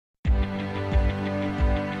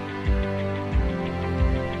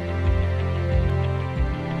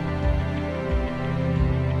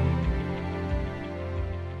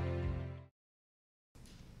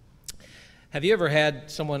Have you ever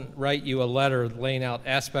had someone write you a letter laying out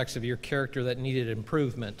aspects of your character that needed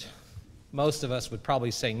improvement? Most of us would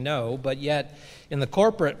probably say no, but yet in the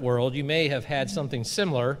corporate world, you may have had something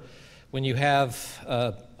similar when you have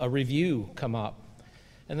a review come up.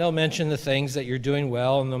 And they'll mention the things that you're doing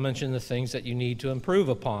well, and they'll mention the things that you need to improve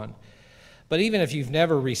upon. But even if you've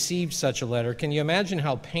never received such a letter, can you imagine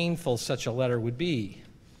how painful such a letter would be?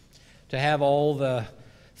 To have all the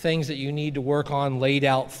things that you need to work on laid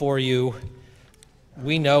out for you.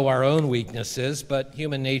 We know our own weaknesses, but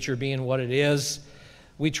human nature being what it is,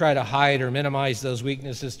 we try to hide or minimize those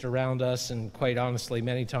weaknesses around us, and quite honestly,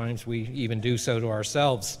 many times we even do so to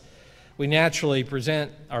ourselves. We naturally present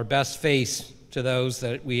our best face to those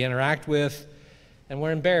that we interact with, and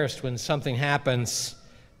we're embarrassed when something happens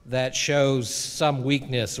that shows some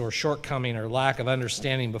weakness or shortcoming or lack of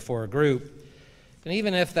understanding before a group. And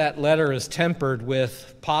even if that letter is tempered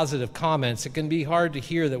with positive comments, it can be hard to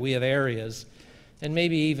hear that we have areas, and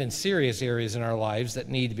maybe even serious areas in our lives, that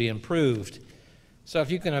need to be improved. So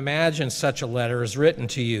if you can imagine such a letter is written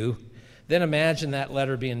to you, then imagine that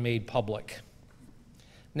letter being made public.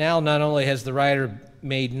 Now, not only has the writer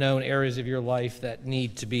made known areas of your life that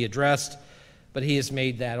need to be addressed, but he has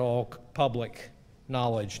made that all public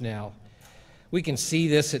knowledge now. We can see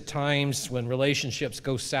this at times when relationships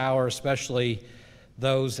go sour, especially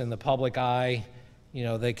those in the public eye. You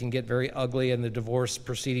know, they can get very ugly in the divorce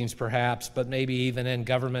proceedings perhaps, but maybe even in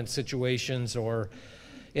government situations or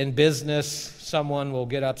in business, someone will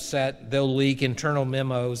get upset. They'll leak internal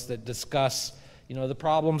memos that discuss, the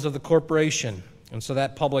problems of the corporation. And so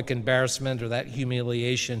that public embarrassment or that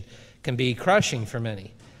humiliation can be crushing for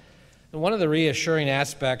many. And one of the reassuring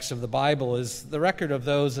aspects of the Bible is the record of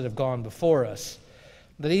those that have gone before us.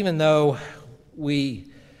 That even though we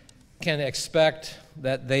can expect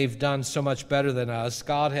that they've done so much better than us,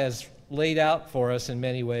 God has laid out for us in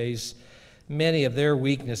many ways many of their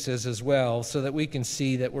weaknesses as well, so that we can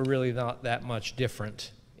see that we're really not that much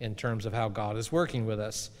different in terms of how God is working with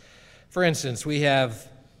us. For instance, we have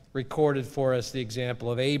recorded for us the example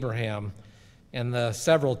of Abraham and the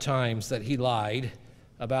several times that he lied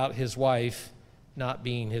about his wife not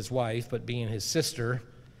being his wife, but being his sister.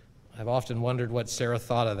 I've often wondered what Sarah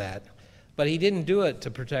thought of that. But he didn't do it to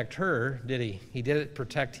protect her, did he? He did it to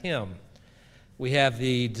protect him. We have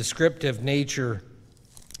the deceptive nature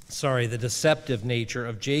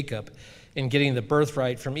of Jacob in getting the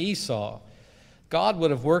birthright from Esau. God would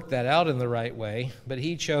have worked that out in the right way, but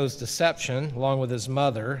he chose deception along with his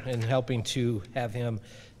mother in helping to have him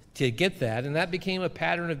to get that, and that became a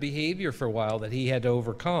pattern of behavior for a while that he had to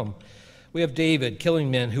overcome. We have David killing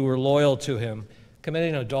men who were loyal to him,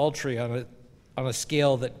 committing adultery on a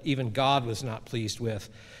scale that even God was not pleased with,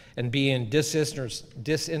 and being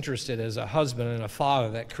disinterested as a husband and a father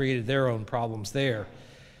that created their own problems there.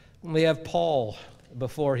 We have Paul.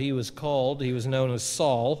 Before he was called, he was known as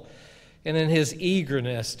Saul, and in his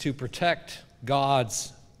eagerness to protect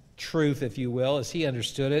God's truth, if you will, as he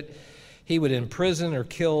understood it, he would imprison or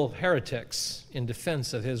kill heretics in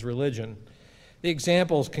defense of his religion. The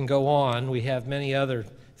examples can go on. We have many other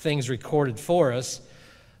things recorded for us.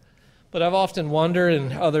 But I've often wondered,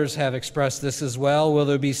 and others have expressed this as well, will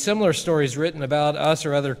there be similar stories written about us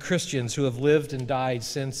or other Christians who have lived and died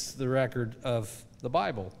since the record of the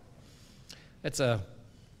Bible? It's a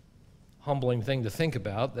humbling thing to think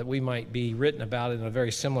about, that we might be written about in a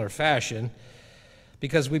very similar fashion,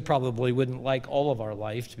 because we probably wouldn't like all of our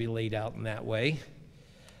life to be laid out in that way.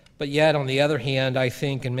 But yet, on the other hand, I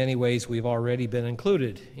think in many ways we've already been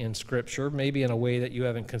included in Scripture, maybe in a way that you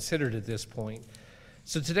haven't considered at this point.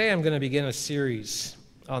 So today I'm going to begin a series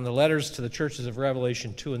on the letters to the churches of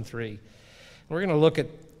Revelation 2 and 3. We're going to look at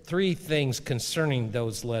three things concerning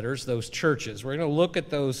those letters, those churches. We're going to look at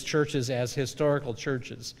those churches as historical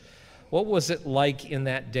churches. What was it like in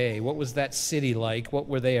that day? What was that city like? What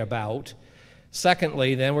were they about?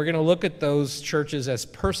 Secondly, then, we're going to look at those churches as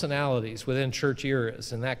personalities within church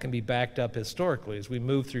eras, and that can be backed up historically. As we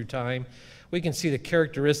move through time, we can see the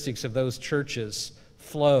characteristics of those churches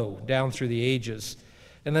flow down through the ages.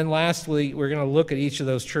 And then lastly, we're going to look at each of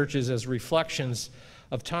those churches as reflections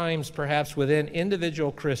of times perhaps within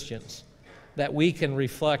individual Christians, that we can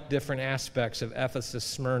reflect different aspects of Ephesus,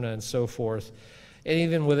 Smyrna, and so forth. And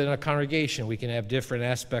even within a congregation, we can have different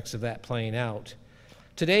aspects of that playing out.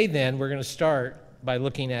 Today, then, we're going to start by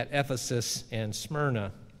looking at Ephesus and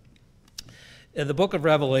Smyrna. In the book of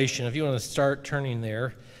Revelation, if you want to start turning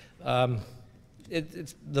there,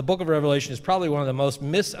 the book of Revelation is probably one of the most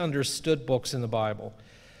misunderstood books in the Bible.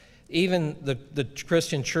 Even the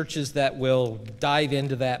Christian churches that will dive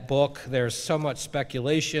into that book, there's so much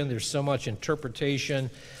speculation, there's so much interpretation.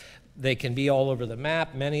 They can be all over the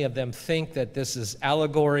map. Many of them think that this is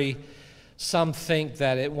allegory. Some think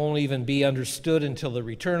that it won't even be understood until the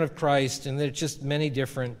return of Christ, and there's just many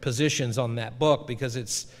different positions on that book because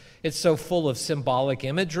it's so full of symbolic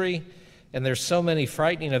imagery, and there's so many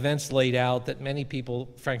frightening events laid out that many people,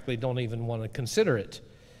 frankly, don't even want to consider it.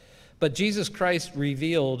 But Jesus Christ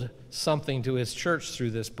revealed something to his church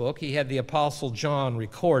through this book. He had the Apostle John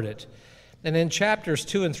record it. And in chapters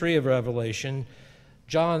 2 and 3 of Revelation,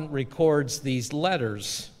 John records these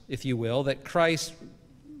letters, if you will, that Christ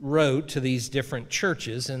wrote to these different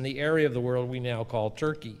churches in the area of the world we now call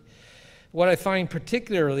Turkey. What I find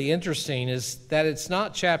particularly interesting is that it's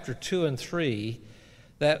not chapter 2 and 3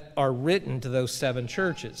 that are written to those 7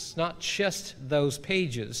 churches, not just those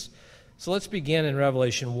pages. So let's begin in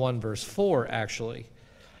Revelation 1, verse 4, actually.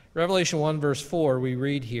 Revelation 1, verse 4, we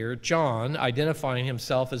read here, John, identifying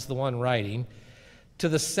himself as the one writing, to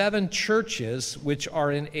the 7 churches which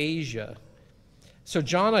are in Asia. So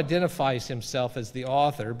John identifies himself as the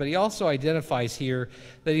author, but he also identifies here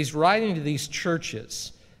that he's writing to these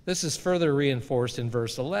churches. This is further reinforced in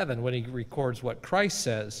verse 11 when he records what Christ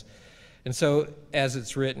says. And so, as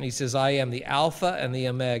it's written, he says, I am the Alpha and the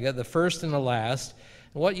Omega, the first and the last.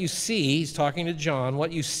 And what you see, he's talking to John,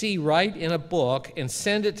 what you see, write in a book and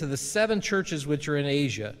send it to the 7 churches which are in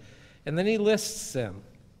Asia. And then he lists them.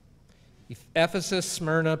 Ephesus,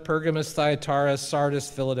 Smyrna, Pergamos, Thyatira, Sardis,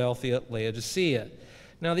 Philadelphia, Laodicea.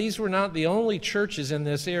 Now, these were not the only churches in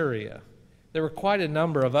this area. There were quite a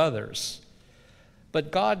number of others.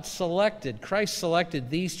 But Christ selected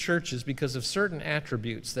these churches because of certain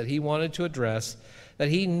attributes that he wanted to address that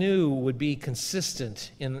he knew would be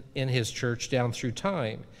consistent in his church down through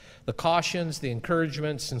time. The cautions, the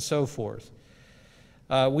encouragements, and so forth.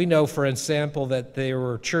 We know, for example, that there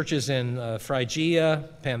were churches in Phrygia,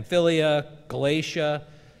 Pamphylia, Galatia.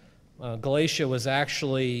 Galatia was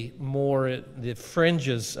actually more at the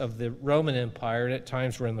fringes of the Roman Empire, and at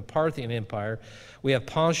times were in the Parthian Empire. We have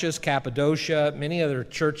Pontus, Cappadocia, many other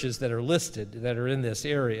churches that are listed that are in this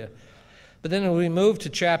area. But then when we move to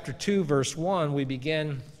chapter 2, verse 1, we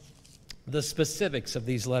begin the specifics of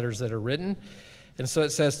these letters that are written. And so it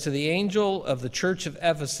says, to the angel of the church of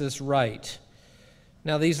Ephesus write.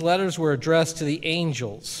 Now, these letters were addressed to the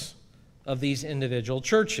angels of these individual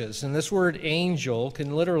churches. And this word angel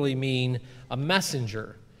can literally mean a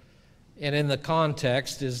messenger. And in the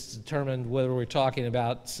context is determined whether we're talking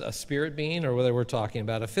about a spirit being or whether we're talking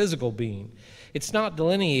about a physical being. It's not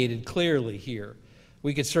delineated clearly here.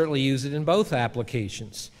 We could certainly use it in both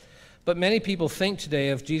applications. But many people think today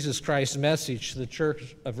of Jesus Christ's message to the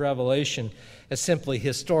church of Revelation as simply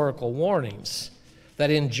historical warnings, that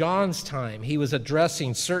in John's time he was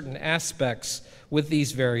addressing certain aspects with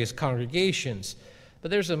these various congregations.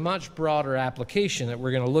 But there's a much broader application that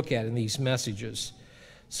we're going to look at in these messages.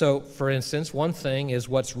 So, for instance, one thing is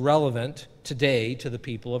what's relevant today to the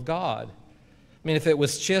people of God. I mean, if it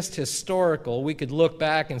was just historical, we could look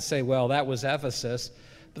back and say, well, that was Ephesus,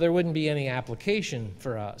 but there wouldn't be any application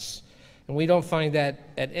for us. And we don't find that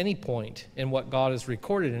at any point in what God has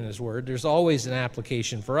recorded in his word. There's always an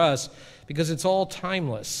application for us because it's all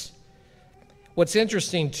timeless. What's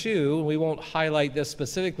interesting, too, and we won't highlight this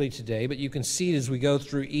specifically today, but you can see it as we go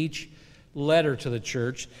through each letter to the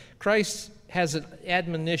church, Christ has an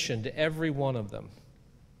admonition to every one of them.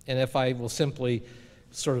 And if I will simply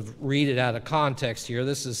sort of read it out of context here,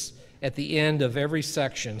 this is at the end of every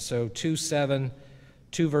section. So 2:7,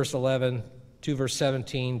 2 verse 11, 2 verse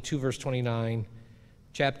 17, 2 verse 29,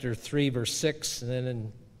 chapter 3 verse 6, and then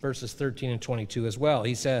in verses 13 and 22 as well.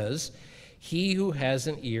 He says, he who has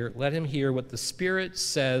an ear, let him hear what the Spirit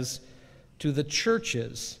says to the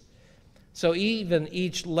churches. So even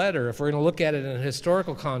each letter, if we're going to look at it in a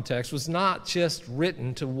historical context, was not just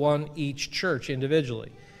written to each church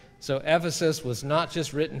individually. So Ephesus was not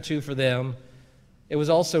just written to for them, it was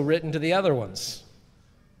also written to the other ones.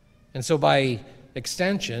 And so by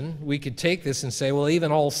extension, we could take this and say, well,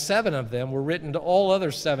 even all 7 of them were written to all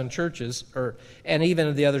other 7 churches, and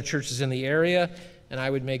even the other churches in the area, and I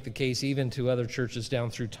would make the case even to other churches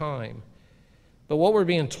down through time. But what we're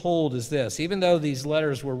being told is this: even though these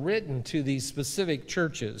letters were written to these specific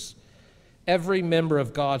churches, every member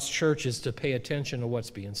of God's church is to pay attention to what's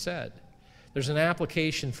being said. There's an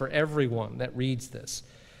application for everyone that reads this.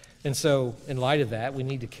 And so, in light of that, we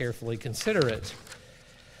need to carefully consider it.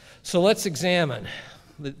 So let's examine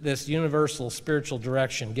this universal spiritual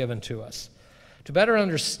direction given to us. To better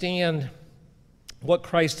understand what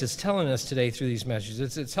Christ is telling us today through these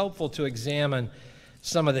messages, it's helpful to examine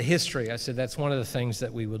some of the history. I said that's one of the things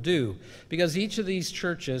that we will do, because each of these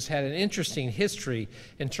churches had an interesting history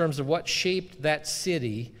in terms of what shaped that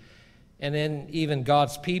city And then even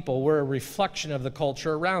God's people, we're a reflection of the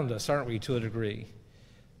culture around us, aren't we, to a degree?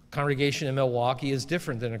 A congregation in Milwaukee is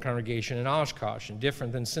different than a congregation in Oshkosh and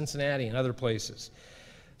different than Cincinnati and other places.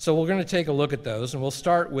 So we're going to take a look at those, and we'll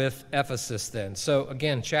start with Ephesus then. So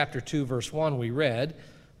again, chapter 2, verse 1 we read,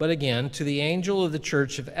 but again, to the angel of the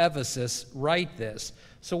church of Ephesus write this.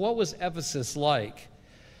 So what was Ephesus like?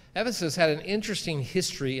 Ephesus had an interesting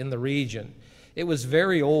history in the region. It was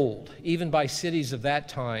very old, even by cities of that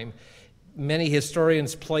time. Many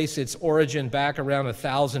historians place its origin back around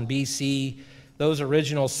 1000 BC. Those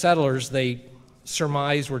original settlers, they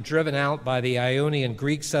surmise, were driven out by the Ionian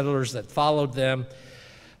Greek settlers that followed them.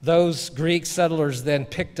 Those Greek settlers then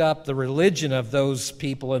picked up the religion of those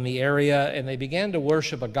people in the area, and they began to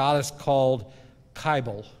worship a goddess called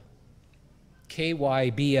Kybele,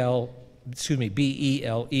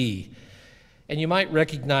 B-E-L-E. And you might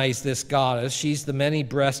recognize this goddess. She's the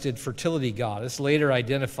many-breasted fertility goddess, later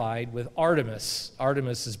identified with Artemis.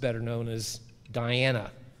 Artemis is better known as Diana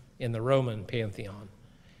in the Roman pantheon.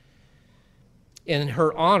 In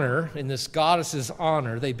her honor, in this goddess's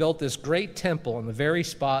honor, they built this great temple in the very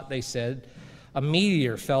spot, they said, a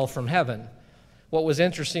meteor fell from heaven. What was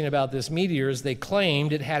interesting about this meteor is they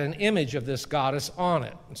claimed it had an image of this goddess on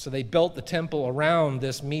it. So they built the temple around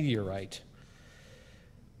this meteorite.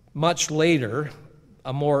 Much later,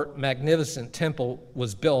 a more magnificent temple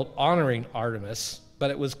was built honoring Artemis, but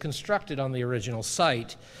it was constructed on the original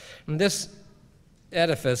site. And this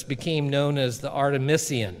edifice became known as the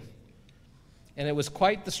Artemisian. And it was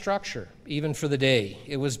quite the structure, even for the day.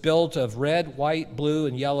 It was built of red, white, blue,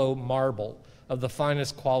 and yellow marble of the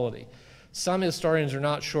finest quality. Some historians are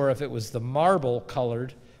not sure if it was the marble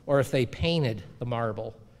colored or if they painted the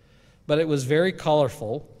marble. But it was very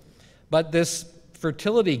colorful. But this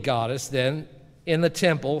fertility goddess then in the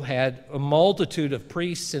temple had a multitude of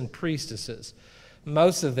priests and priestesses.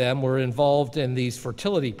 Most of them were involved in these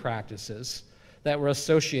fertility practices that were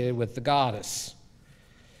associated with the goddess.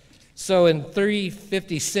 So in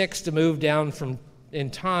 356, to move down in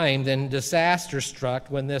time, then disaster struck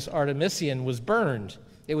when this Artemisian was burned.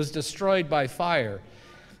 It was destroyed by fire.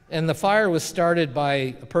 And the fire was started by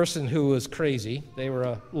a person who was crazy. They were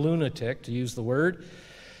a lunatic, to use the word.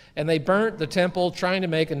 And they burnt the temple trying to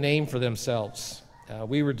make a name for themselves.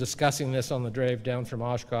 We were discussing this on the drive down from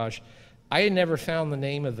Oshkosh. I had never found the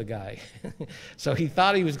name of the guy. So he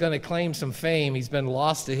thought he was going to claim some fame. He's been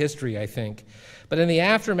lost to history, I think. But in the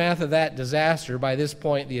aftermath of that disaster, by this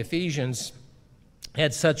point, the Ephesians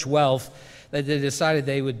had such wealth that they decided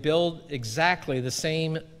they would build exactly the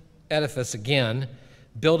same edifice again,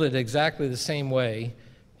 build it exactly the same way,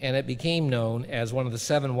 and it became known as one of the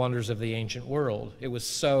 7 wonders of the ancient world. It was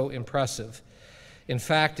so impressive. In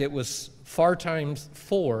fact, it was 4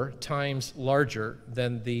 times larger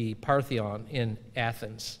than the Parthenon in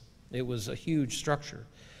Athens. It was a huge structure.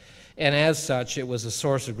 And as such, it was a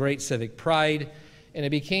source of great civic pride, and it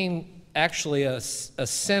became actually a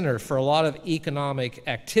center for a lot of economic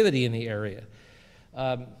activity in the area.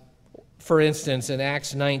 For instance, in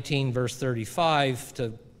Acts 19, verse 35, to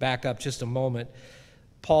back up just a moment,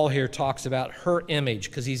 Paul here talks about her image,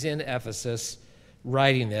 because he's in Ephesus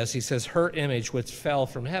writing this. He says, her image which fell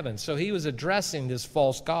from heaven. So he was addressing this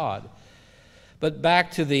false god. But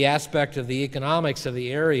back to the aspect of the economics of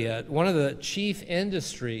the area, one of the chief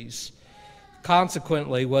industries,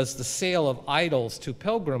 consequently, was the sale of idols to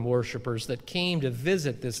pilgrim worshipers that came to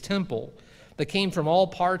visit this temple, that came from all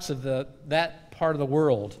parts of that part of the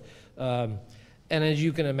world. And as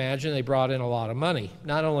you can imagine, they brought in a lot of money,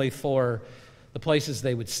 not only for the places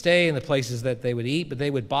they would stay and the places that they would eat, but they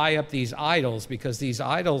would buy up these idols because these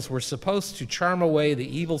idols were supposed to charm away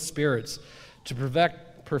the evil spirits, to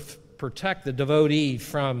protect the devotee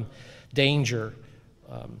from danger.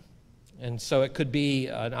 And so it could be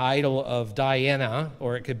an idol of Diana,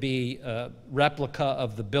 or it could be a replica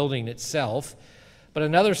of the building itself. But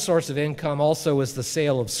another source of income also was the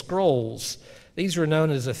sale of scrolls. These were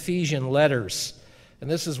known as Ephesian letters. And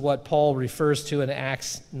this is what Paul refers to in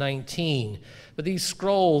Acts 19. But these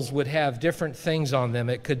scrolls would have different things on them.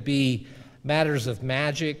 It could be matters of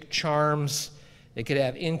magic, charms. It could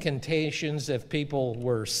have incantations if people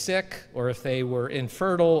were sick, or if they were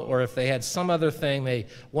infertile, or if they had some other thing they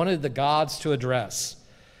wanted the gods to address.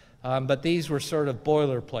 But these were sort of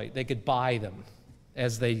boilerplate. They could buy them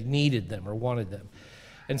as they needed them or wanted them.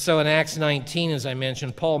 And so in Acts 19, as I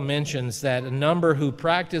mentioned, Paul mentions that a number who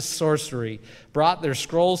practiced sorcery brought their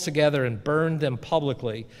scrolls together and burned them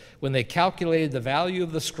publicly. When they calculated the value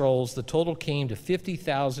of the scrolls, the total came to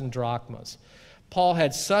 50,000 drachmas. Paul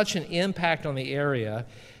had such an impact on the area,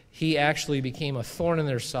 he actually became a thorn in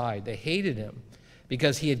their side. They hated him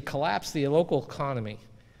because he had collapsed the local economy.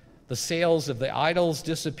 The sales of the idols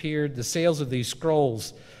disappeared. The sales of these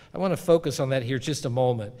scrolls, I want to focus on that here just a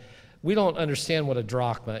moment. We don't understand what a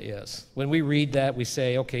drachma is. When we read that, we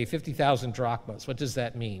say, okay, 50,000 drachmas. What does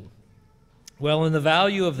that mean? Well, in the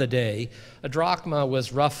value of the day, a drachma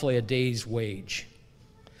was roughly a day's wage.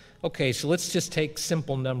 Okay, so let's just take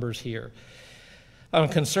simple numbers here. On a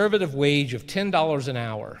conservative wage of $10 an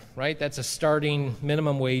hour, right? That's a starting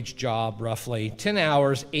minimum wage job, roughly. 10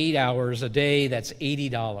 hours, 8 hours a day, that's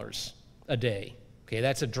 $80 a day. Okay,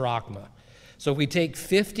 that's a drachma. So if we take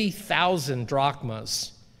 50,000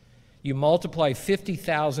 drachmas, you multiply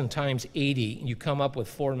 50,000 times 80, you come up with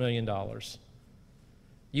 $4 million.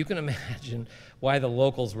 You can imagine why the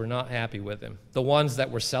locals were not happy with him, the ones that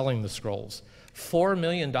were selling the scrolls. $4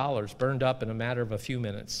 million burned up in a matter of a few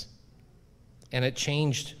minutes. And it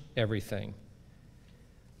changed everything.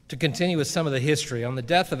 To continue with some of the history, on the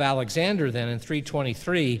death of Alexander then in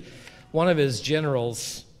 323, one of his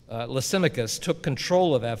generals, Lysimachus, took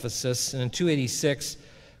control of Ephesus, and in 286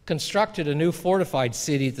 constructed a new fortified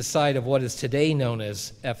city at the site of what is today known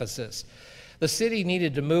as Ephesus. The city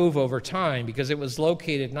needed to move over time because it was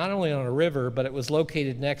located not only on a river, but it was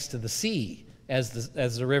located next to the sea as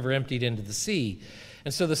the river emptied into the sea.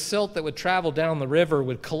 And so the silt that would travel down the river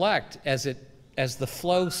would collect as the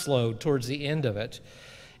flow slowed towards the end of it,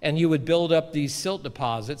 and you would build up these silt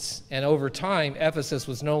deposits, and over time, Ephesus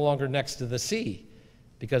was no longer next to the sea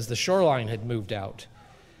because the shoreline had moved out.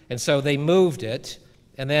 And so they moved it,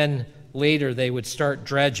 and then later they would start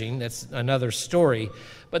dredging. That's another story.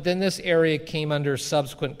 But then this area came under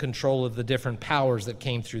subsequent control of the different powers that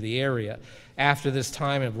came through the area. After this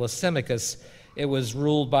time of Lysimachus, it was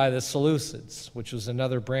ruled by the Seleucids, which was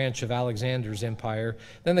another branch of Alexander's empire,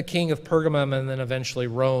 then the king of Pergamum, and then eventually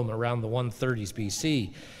Rome around the 130s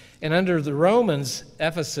BC. And under the Romans,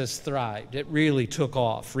 Ephesus thrived. It really took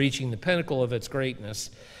off, reaching the pinnacle of its greatness.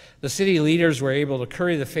 The city leaders were able to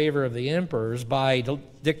curry the favor of the emperors by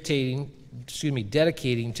dedicating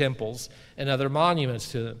temples and other monuments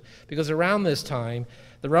to them. Because around this time,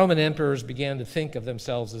 the Roman emperors began to think of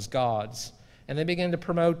themselves as gods. And they began to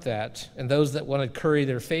promote that, and those that wanted to curry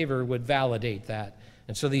their favor would validate that.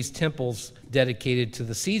 And so these temples dedicated to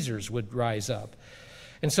the Caesars would rise up.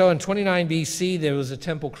 And so in 29 BC, there was a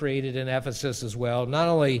temple created in Ephesus as well, not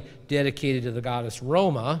only dedicated to the goddess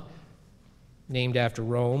Roma, named after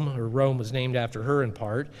Rome, or Rome was named after her in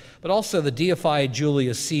part, but also the deified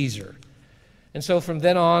Julius Caesar. And so from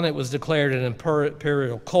then on, it was declared an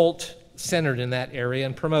imperial cult centered in that area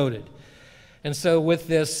and promoted. And so with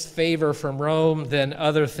this favor from Rome, then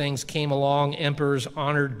other things came along. Emperors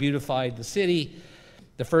honored, beautified the city.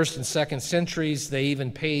 The 1st and 2nd centuries, they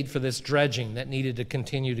even paid for this dredging that needed to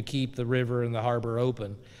continue to keep the river and the harbor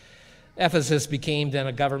open. Ephesus became then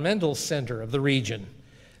a governmental center of the region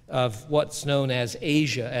of what's known as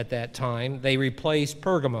Asia at that time. They replaced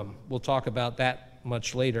Pergamum. We'll talk about that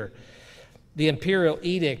much later. The imperial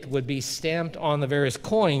edict would be stamped on the various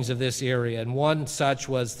coins of this area, and one such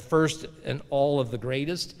was first and all of the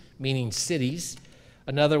greatest, meaning cities.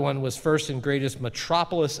 Another one was first and greatest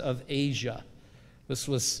metropolis of Asia. This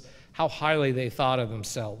was how highly they thought of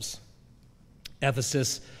themselves.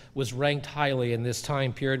 Ephesus was ranked highly in this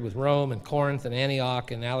time period with Rome and Corinth and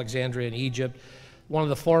Antioch and Alexandria and Egypt, one of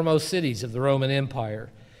the foremost cities of the Roman Empire.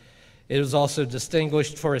 It was also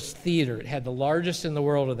distinguished for its theater. It had the largest in the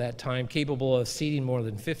world at that time, capable of seating more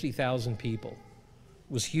than 50,000 people.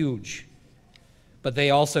 It was huge. But they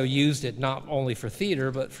also used it not only for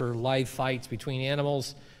theater, but for live fights between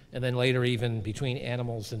animals, and then later even between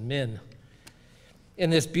animals and men. In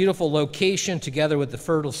this beautiful location, together with the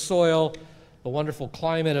fertile soil, the wonderful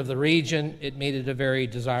climate of the region, it made it a very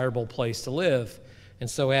desirable place to live. And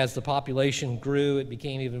so as the population grew, it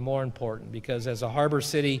became even more important, because as a harbor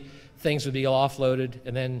city, things would be offloaded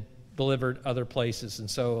and then delivered other places. And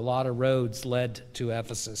so a lot of roads led to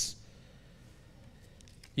Ephesus.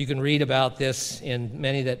 You can read about this in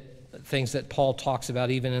many things that Paul talks about,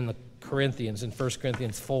 even in the Corinthians, in 1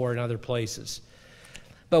 Corinthians 4 and other places.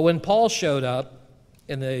 But when Paul showed up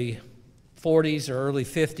in the 40s or early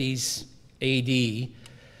 50s AD,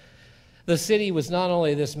 the city was not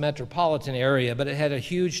only this metropolitan area, but it had a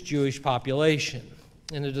huge Jewish population.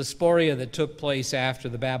 In the diaspora that took place after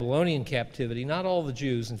the Babylonian captivity, not all the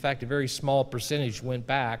Jews, in fact, a very small percentage went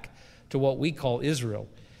back to what we call Israel.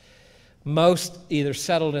 Most either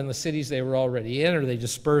settled in the cities they were already in, or they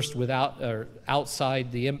dispersed throughout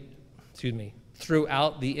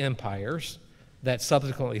the empires that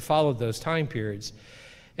subsequently followed those time periods.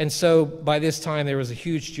 And so by this time, there was a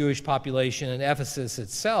huge Jewish population, and Ephesus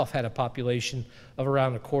itself had a population of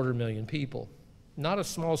around 250,000 people. Not a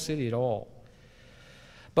small city at all.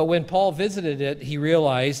 But when Paul visited it,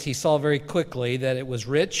 he saw very quickly that it was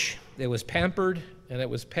rich, it was pampered, and it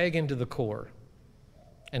was pagan to the core.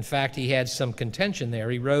 In fact, he had some contention there.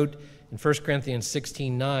 He wrote in 1 Corinthians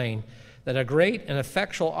 16:9 that a great and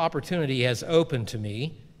effectual opportunity has opened to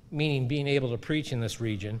me, meaning being able to preach in this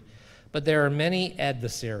region, but there are many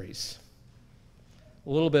adversaries. A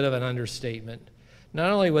little bit of an understatement.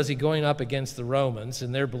 Not only was he going up against the Romans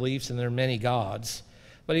and their beliefs and their many gods,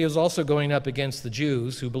 but he was also going up against the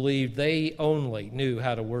Jews who believed they only knew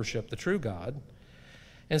how to worship the true God.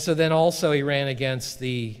 And so then also he ran against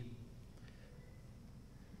the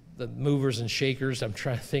movers and shakers. I'm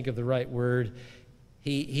trying to think of the right word.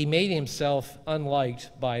 He made himself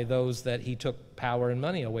unliked by those that he took power and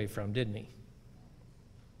money away from, didn't he?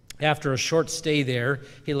 After a short stay there,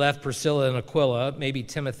 he left Priscilla and Aquila, maybe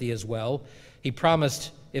Timothy as well. He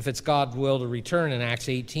promised, if it's God's will, to return in Acts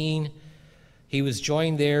 18. He was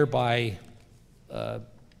joined there by a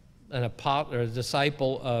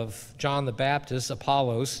disciple of John the Baptist,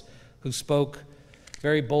 Apollos, who spoke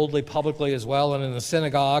very boldly publicly as well and in the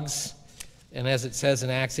synagogues. And as it says in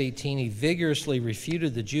Acts 18, he vigorously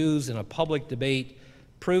refuted the Jews in a public debate,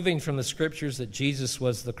 proving from the scriptures that Jesus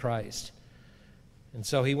was the Christ. And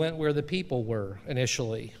so he went where the people were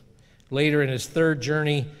initially. Later in his third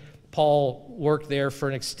journey, Paul worked there for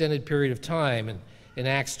an extended period of time. And in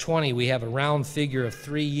Acts 20, we have a round figure of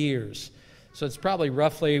 3 years. So it's probably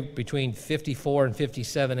roughly between 54 and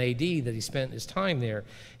 57 AD that he spent his time there.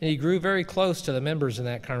 And he grew very close to the members in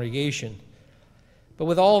that congregation. But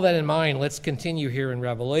with all that in mind, let's continue here in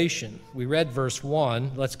Revelation. We read verse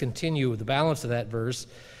 1. Let's continue with the balance of that verse.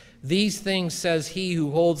 These things says he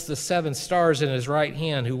who holds the 7 stars in his right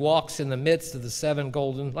hand, who walks in the midst of the 7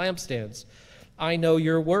 golden lampstands. I know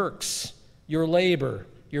your works, your labor,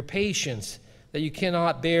 your patience, that you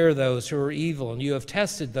cannot bear those who are evil, and you have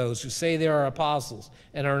tested those who say they are apostles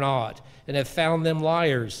and are not, and have found them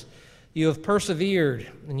liars. You have persevered,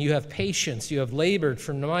 and you have patience. You have labored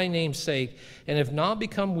for my name's sake, and have not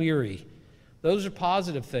become weary. Those are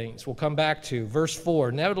positive things we'll come back to. Verse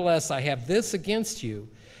 4, nevertheless, I have this against you,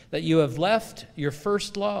 that you have left your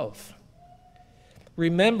first love.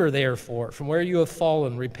 Remember, therefore, from where you have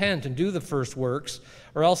fallen, repent and do the first works,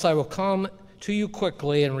 or else I will come to you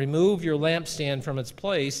quickly and remove your lampstand from its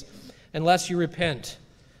place, unless you repent.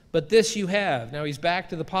 But this you have. Now he's back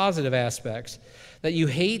to the positive aspects, that you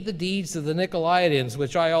hate the deeds of the Nicolaitans,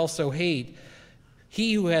 which I also hate.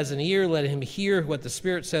 He who has an ear, let him hear what the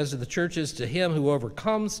Spirit says to the churches. To him who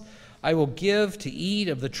overcomes, I will give to eat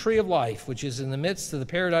of the tree of life, which is in the midst of the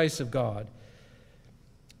paradise of God.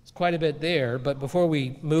 It's quite a bit there, but before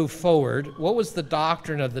we move forward, what was the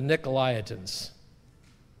doctrine of the Nicolaitans?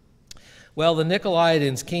 Well, the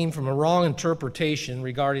Nicolaitans came from a wrong interpretation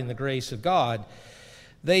regarding the grace of God.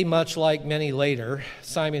 They, much like many later,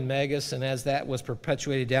 Simon Magus, and as that was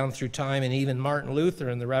perpetuated down through time, and even Martin Luther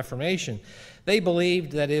in the Reformation, they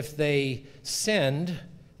believed that if they sinned,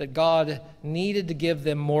 that God needed to give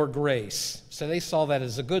them more grace. So they saw that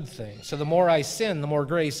as a good thing. So the more I sin, the more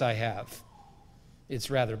grace I have. It's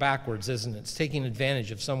rather backwards, isn't it? It's taking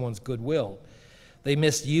advantage of someone's goodwill. They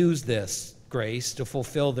misused this grace to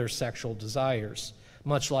fulfill their sexual desires,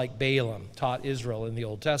 much like Balaam taught Israel in the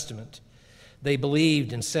Old Testament. They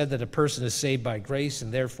believed and said that a person is saved by grace,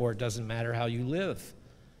 and therefore it doesn't matter how you live.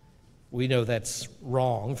 We know that's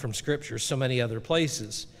wrong from Scripture, so many other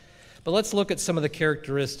places. But let's look at some of the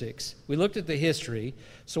characteristics. We looked at the history,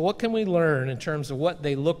 so what can we learn in terms of what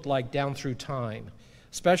they looked like down through time,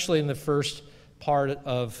 especially in the first part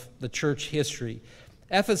of the church history?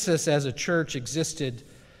 Ephesus as a church existed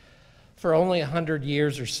for only 100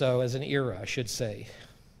 years or so, as an era, I should say.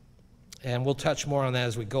 And we'll touch more on that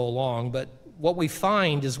as we go along. But what we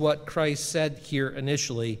find is what Christ said here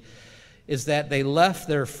initially, is that they left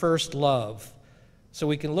their first love. So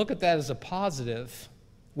we can look at that as a positive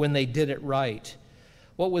when they did it right.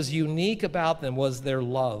 What was unique about them was their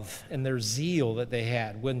love and their zeal that they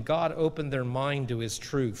had when God opened their mind to his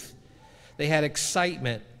truth. They had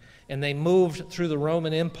excitement, and they moved through the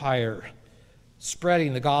Roman Empire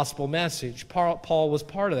spreading the gospel message. Paul was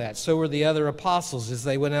part of that. So were the other apostles as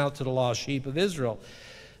they went out to the lost sheep of Israel.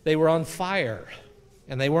 They were on fire,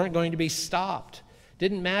 and they weren't going to be stopped.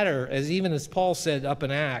 Didn't matter, even as Paul said up in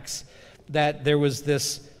Acts, that there was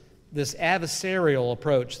this adversarial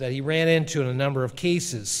approach that he ran into in a number of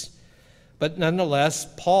cases. But nonetheless,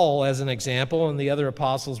 Paul, as an example, and the other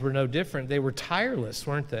apostles were no different. They were tireless,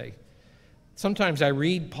 weren't they? Sometimes I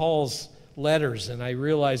read Paul's letters and I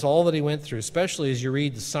realize all that he went through, especially as you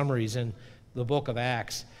read the summaries in the book of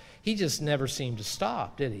Acts. He just never seemed to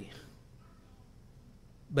stop, did he?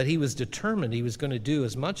 but he was determined he was going to do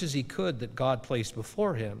as much as he could that God placed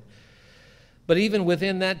before him. But even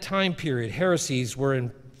within that time period, heresies were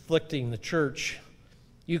inflicting the church.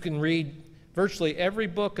 You can read virtually every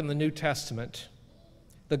book in the New Testament,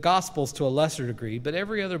 the Gospels to a lesser degree, but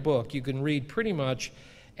every other book you can read pretty much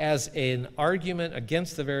as an argument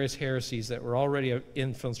against the various heresies that were already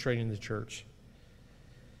infiltrating the church.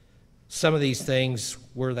 Some of these things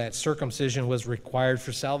were that circumcision was required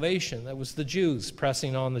for salvation. That was the Jews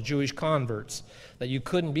pressing on the Jewish converts, that you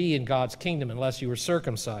couldn't be in God's kingdom unless you were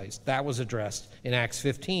circumcised. That was addressed in Acts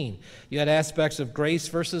 15. You had aspects of grace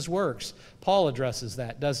versus works. Paul addresses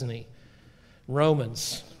that, doesn't he?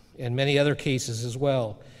 Romans, and many other cases as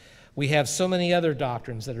well. We have so many other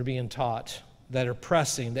doctrines that are being taught, that are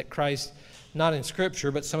pressing, that Christ, not in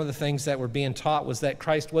Scripture, but some of the things that were being taught was that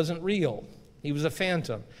Christ wasn't real. He was a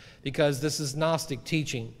phantom, because this is Gnostic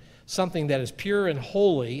teaching. Something that is pure and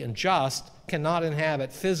holy and just cannot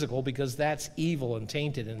inhabit physical, because that's evil and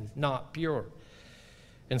tainted and not pure.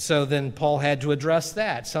 And so then Paul had to address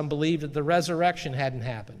that. Some believed that the resurrection hadn't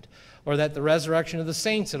happened, or that the resurrection of the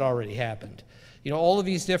saints had already happened. You know, all of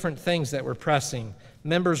these different things that were pressing.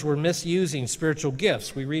 Members were misusing spiritual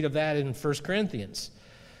gifts. We read of that in 1 Corinthians.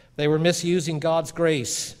 They were misusing God's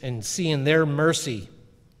grace and seeing their mercy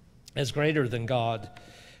as greater than God.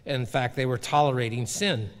 In fact, they were tolerating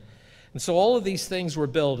sin. And so all of these things were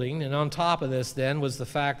building, and on top of this then was the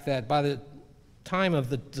fact that by the time of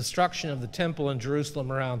the destruction of the temple in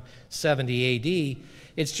Jerusalem around 70 A.D.,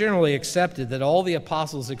 it's generally accepted that all the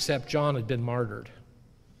apostles except John had been martyred.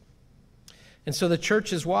 And so the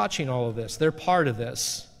church is watching all of this. They're part of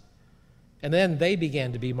this. And then they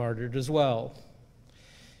began to be martyred as well.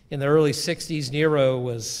 In the early 60s, Nero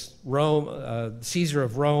was Caesar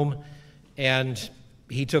of Rome, and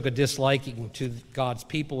he took a disliking to God's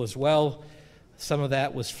people as well. Some of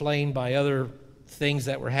that was flamed by other things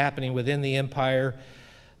that were happening within the empire.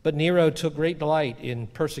 But Nero took great delight in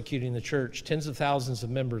persecuting the church. Tens of thousands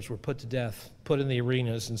of members were put to death, put in the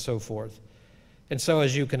arenas, and so forth. And so,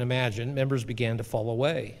 as you can imagine, members began to fall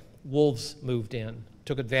away. Wolves moved in,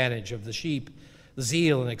 took advantage of the sheep.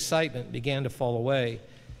 Zeal and excitement began to fall away.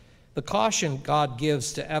 The caution God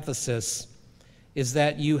gives to Ephesus is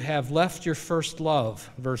that you have left your first love,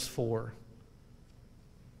 verse 4.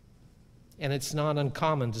 And it's not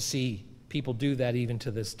uncommon to see people do that even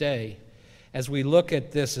to this day. As we look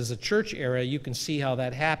at this as a church era, you can see how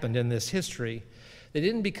that happened in this history. They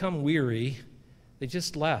didn't become weary, they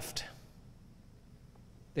just left.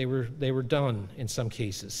 They were done in some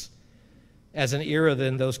cases. As an era,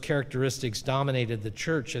 then, those characteristics dominated the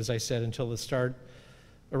church, as I said, until the start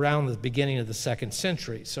around the beginning of the 2nd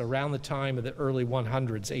century, so around the time of the early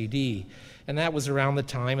 100s AD. And that was around the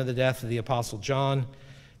time of the death of the Apostle John,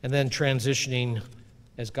 and then transitioning,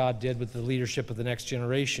 as God did with the leadership of the next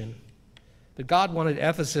generation. But God wanted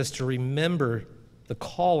Ephesus to remember the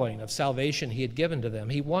calling of salvation he had given to them.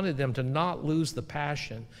 He wanted them to not lose the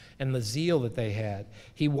passion and the zeal that they had.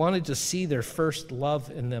 He wanted to see their first love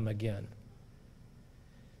in them again.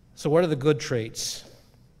 So what are the good traits?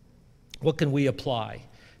 What can we apply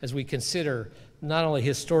as we consider not only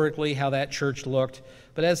historically how that church looked,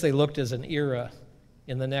 but as they looked as an era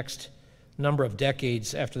in the next number of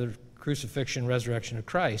decades after the crucifixion and resurrection of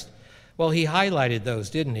Christ? Well, he highlighted those,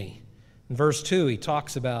 didn't he? In verse 2, he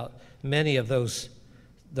talks about many of those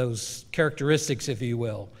characteristics, if you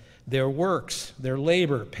will. Their works, their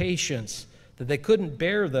labor, patience, that they couldn't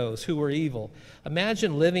bear those who were evil.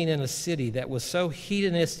 Imagine living in a city that was so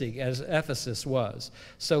hedonistic as Ephesus was,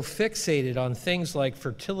 so fixated on things like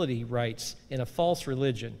fertility rites in a false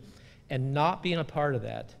religion, and not being a part of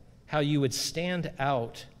that, how you would stand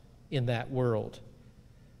out in that world.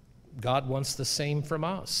 God wants the same from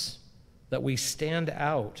us, that we stand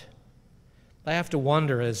out. I have to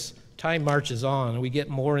wonder, as time marches on and we get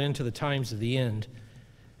more into the times of the end,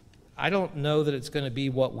 I don't know that it's going to be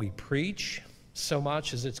what we preach so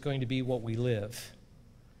much as it's going to be what we live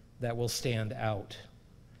that will stand out.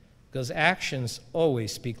 Because actions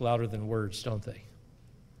always speak louder than words, don't they?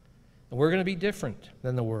 And we're going to be different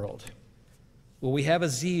than the world. Will we have a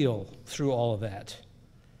zeal through all of that?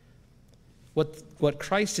 What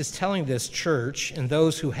Christ is telling this church and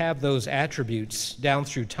those who have those attributes down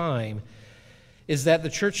through time is that the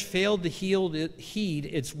church failed to heed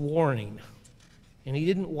its warning. And he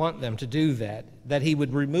didn't want them to do that he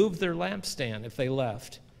would remove their lampstand if they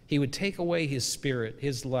left. He would take away his spirit,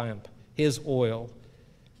 his lamp, his oil,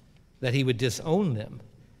 that he would disown them.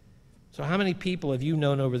 So how many people have you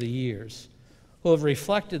known over the years who have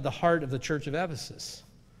reflected the heart of the church of Ephesus?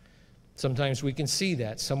 Sometimes we can see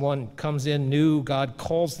that. Someone comes in new, God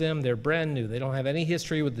calls them, they're brand new. They don't have any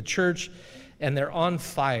history with the church, and they're on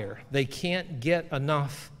fire. They can't get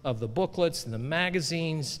enough of the booklets and the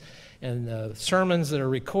magazines and the sermons that are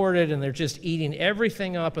recorded, and they're just eating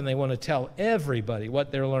everything up, and they want to tell everybody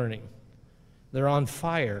what they're learning. They're on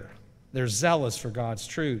fire. They're zealous for God's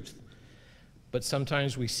truth. But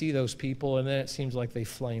sometimes we see those people, and then it seems like they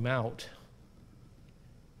flame out.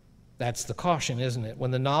 That's the caution, isn't it? When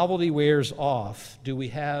the novelty wears off, do we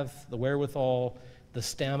have the wherewithal, the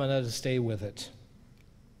stamina to stay with it?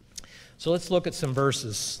 So let's look at some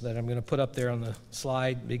verses that I'm going to put up there on the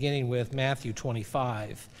slide, beginning with Matthew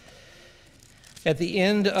 25. At the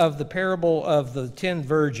end of the parable of the 10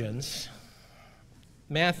 virgins,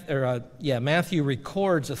 Matthew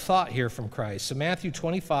records a thought here from Christ. So Matthew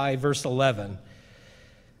 25, verse 11.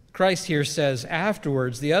 Christ here says,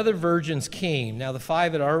 afterwards, the other virgins came. Now the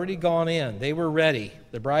 5 had already gone in. They were ready.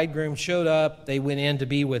 The bridegroom showed up. They went in to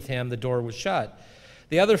be with him. The door was shut.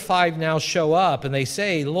 The other 5 now show up, and they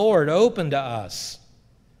say, Lord, open to us.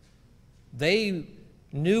 They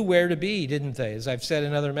knew where to be, didn't they? As I've said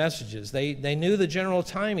in other messages. They knew the general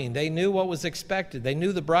timing. They knew what was expected. They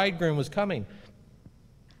knew the bridegroom was coming.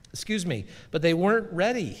 But they weren't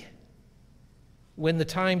ready when the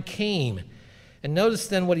time came. And notice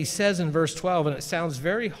then what he says in verse 12, and it sounds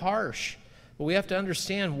very harsh, but we have to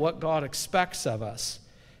understand what God expects of us.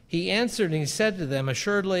 He answered and he said to them,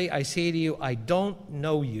 assuredly, I say to you, I don't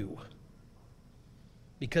know you.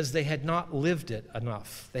 Because they had not lived it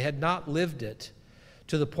enough. They had not lived it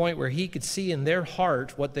to the point where he could see in their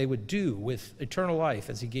heart what they would do with eternal life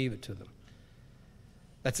as he gave it to them.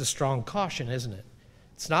 That's a strong caution, isn't it?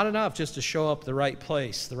 It's not enough just to show up the right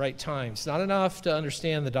place, the right time. It's not enough to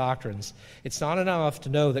understand the doctrines. It's not enough to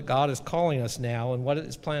know that God is calling us now and what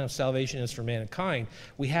his plan of salvation is for mankind.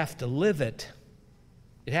 We have to live it.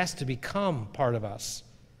 It has to become part of us.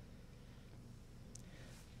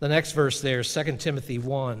 The next verse there is 2 Timothy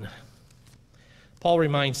 1. Paul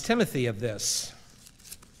reminds Timothy of this.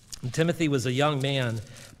 And Timothy was a young man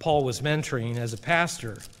Paul was mentoring as a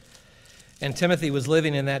pastor. And Timothy was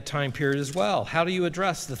living in that time period as well. How do you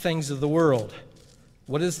address the things of the world?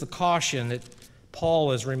 What is the caution that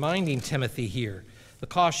Paul is reminding Timothy here? The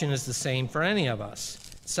caution is the same for any of us.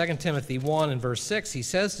 2 Timothy 1 and verse 6, he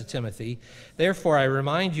says to Timothy, therefore I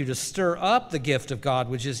remind you to stir up the gift of God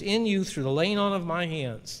which is in you through the laying on of my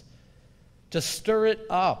hands. To stir it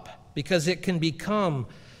up, because it can become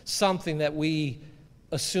something that we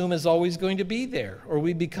assume is always going to be there, or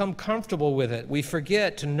we become comfortable with it. We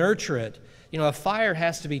forget to nurture it. You know, a fire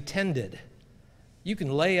has to be tended. You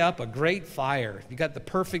can lay up a great fire. You've got the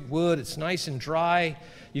perfect wood. It's nice and dry.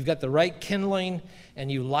 You've got the right kindling,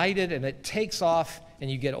 and you light it, and it takes off,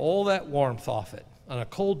 and you get all that warmth off it. On a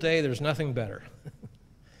cold day, there's nothing better.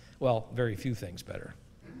 Well, very few things better.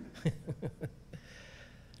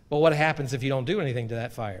 Well, what happens if you don't do anything to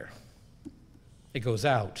that fire? It goes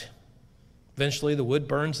out. Eventually, the wood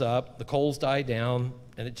burns up, the coals die down,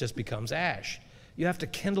 and it just becomes ash. You have to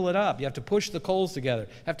kindle it up. You have to push the coals together.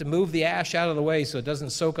 You have to move the ash out of the way so it doesn't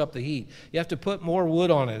soak up the heat. You have to put more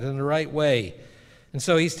wood on it in the right way. And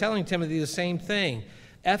so he's telling Timothy the same thing.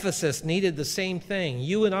 Ephesus needed the same thing.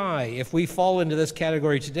 You and I, if we fall into this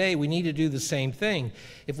category today, we need to do the same thing.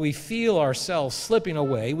 If we feel ourselves slipping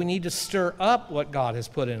away, we need to stir up what God has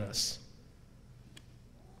put in us.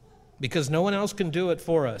 Because no one else can do it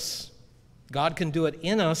for us. God can do it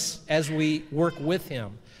in us as we work with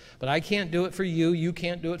him. But I can't do it for you. You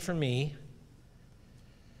can't do it for me.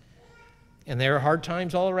 And there are hard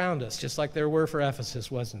times all around us, just like there were for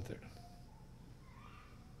Ephesus, wasn't there?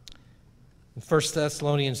 In 1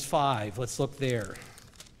 Thessalonians 5, let's look there.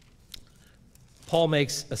 Paul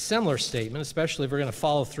makes a similar statement, especially if we're going to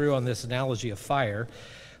follow through on this analogy of fire.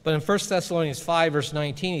 But in 1 Thessalonians 5, verse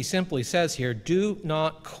 19, he simply says here, do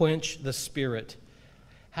not quench the spirit.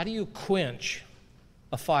 How do you quench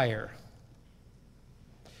a fire?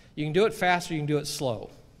 You can do it fast or you can do it slow.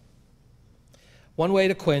 One way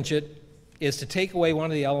to quench it is to take away one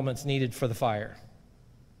of the elements needed for the fire.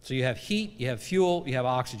 So you have heat, you have fuel, you have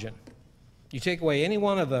oxygen. You take away any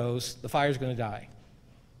one of those, the fire's going to die.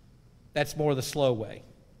 That's more the slow way.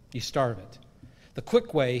 You starve it. The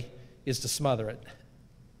quick way is to smother it.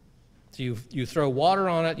 So you throw water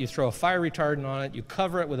on it, you throw a fire retardant on it, you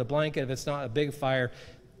cover it with a blanket. If it's not a big fire,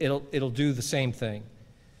 it'll do the same thing.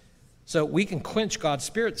 So we can quench God's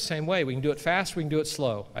Spirit the same way. We can do it fast, we can do it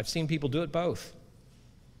slow. I've seen people do it both.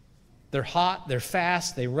 They're hot, they're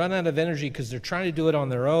fast, they run out of energy because they're trying to do it on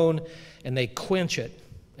their own, and they quench it,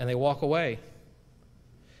 and they walk away.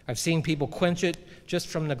 I've seen people quench it just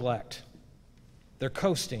from neglect. They're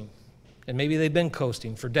coasting, and maybe they've been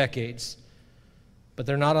coasting for decades, but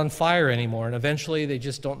they're not on fire anymore, and eventually they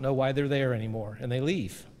just don't know why they're there anymore, and they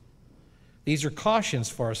leave. These are cautions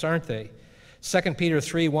for us, aren't they? 2 Peter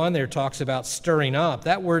 3:1 there talks about stirring up.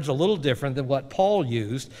 That word's a little different than what Paul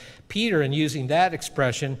used. Peter, in using that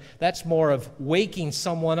expression, that's more of waking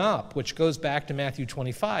someone up, which goes back to Matthew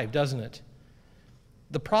 25, doesn't it?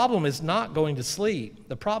 The problem is not going to sleep.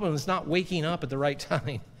 The problem is not waking up at the right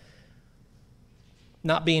time,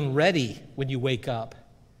 not being ready when you wake up.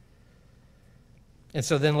 And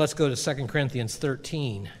so then let's go to 2 Corinthians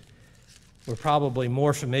 13. We're probably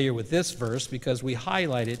more familiar with this verse because we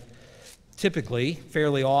highlight it typically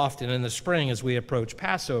fairly often in the spring as we approach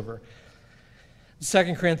Passover.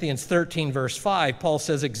 2 Corinthians 13, verse 5, Paul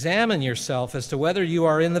says, "Examine yourself as to whether you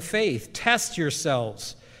are in the faith. Test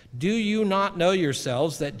yourselves. Do you not know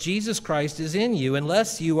yourselves that Jesus Christ is in you,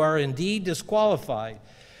 unless you are indeed disqualified?"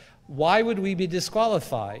 Why would we be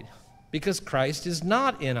disqualified? Because Christ is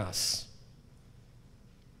not in us.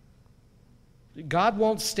 God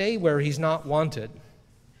won't stay where he's not wanted.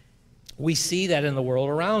 We see that in the world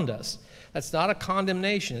around us. That's not a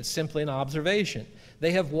condemnation. It's simply an observation.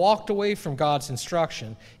 They have walked away from God's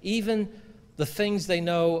instruction, even the things they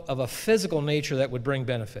know of a physical nature that would bring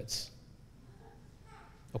benefits.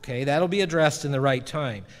 Okay, that'll be addressed in the right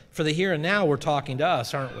time. For the here and now, we're talking to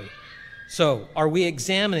us, aren't we? So, are we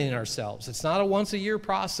examining ourselves? It's not a once-a-year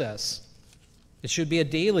process. It should be a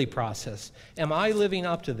daily process. Am I living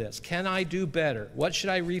up to this? Can I do better? What should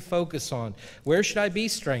I refocus on? Where should I be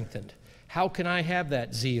strengthened? How can I have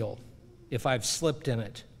that zeal if I've slipped in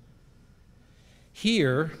it?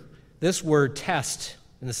 Here, this word test,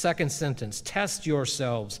 in the second sentence, test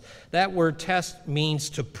yourselves. That word test means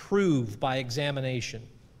to prove by examination.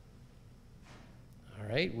 All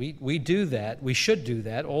right, we do that. We should do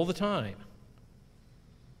that all the time.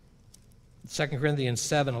 2 Corinthians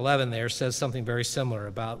 7:11 there says something very similar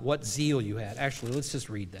about what zeal you had. Actually, let's just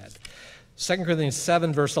read that. 2 Corinthians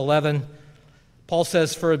 7, verse 11, Paul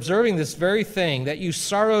says, "For observing this very thing, that you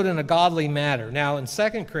sorrowed in a godly manner." Now, in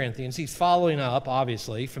 2 Corinthians, he's following up,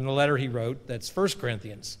 obviously, from the letter he wrote, that's 1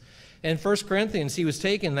 Corinthians. In 1 Corinthians, he was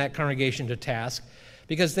taking that congregation to task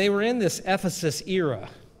because they were in this Ephesus era.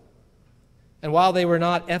 And while they were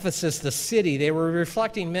not Ephesus the city, they were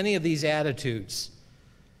reflecting many of these attitudes.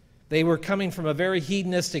 They were coming from a very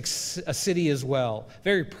hedonistic city as well,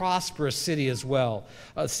 very prosperous city as well,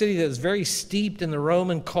 a city that was very steeped in the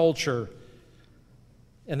Roman culture.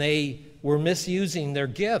 And they were misusing their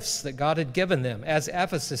gifts that God had given them. As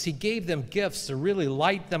Ephesus, he gave them gifts to really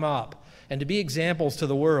light them up and to be examples to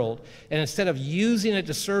the world. And instead of using it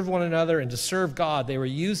to serve one another and to serve God, they were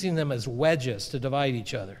using them as wedges to divide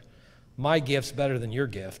each other. My gift's better than your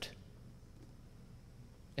gift.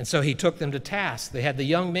 And so he took them to task. They had the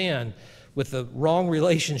young man with the wrong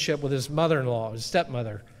relationship with his mother-in-law, his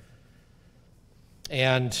stepmother.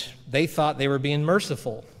 And they thought they were being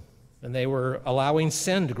merciful, and they were allowing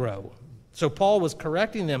sin to grow. So Paul was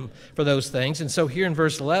correcting them for those things. And so here in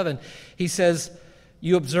verse 11, he says,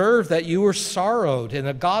 "You observe that you were sorrowed in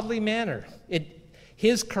a godly manner."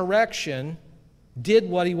 His correction did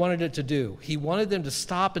what he wanted it to do. He wanted them to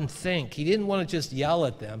stop and think. He didn't want to just yell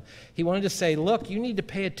at them. He wanted to say, look, you need to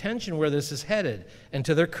pay attention where this is headed. And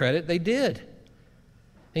to their credit, they did. And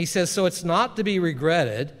he says, so it's not to be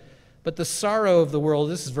regretted, but the sorrow of the world,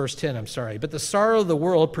 this is verse 10, I'm sorry, but the sorrow of the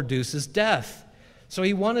world produces death. So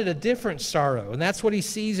he wanted a different sorrow, and that's what he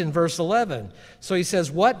sees in verse 11. So he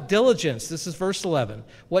says, what diligence, this is verse 11,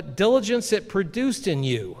 what diligence it produced in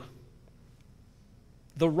you,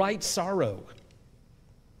 the right sorrow.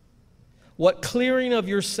 What clearing of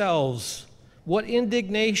yourselves, what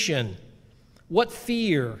indignation, what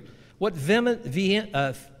fear, what vehement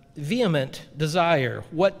desire,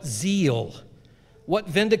 what zeal, what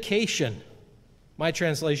vindication. My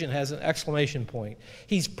translation has an exclamation point.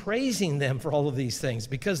 He's praising them for all of these things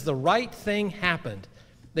because the right thing happened.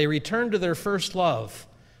 They returned to their first love.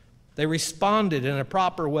 They responded in a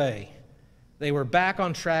proper way. They were back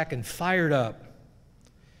on track and fired up.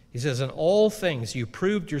 He says, in all things you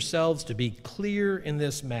proved yourselves to be clear in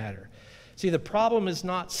this matter. See, the problem is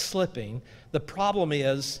not slipping. The problem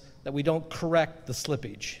is that we don't correct the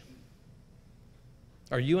slippage.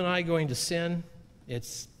 Are you and I going to sin?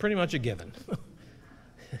 It's pretty much a given.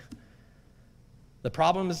 The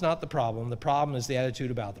problem is not the problem. The problem is the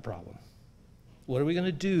attitude about the problem. What are we going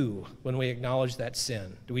to do when we acknowledge that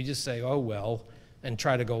sin? Do we just say, oh, well, and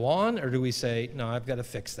try to go on? Or do we say, no, I've got to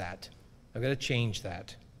fix that. I've got to change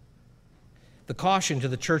that. The caution to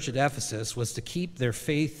the church at Ephesus was to keep their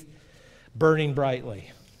faith burning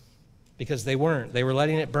brightly because they weren't. They were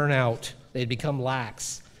letting it burn out. They had become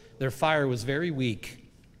lax. Their fire was very weak.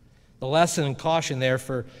 The lesson and caution there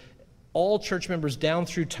for all church members down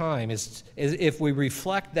through time, is if we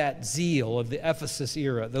reflect that zeal of the Ephesus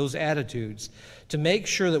era, those attitudes, to make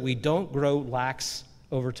sure that we don't grow lax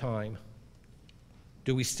over time.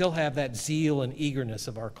 Do we still have that zeal and eagerness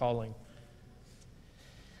of our calling?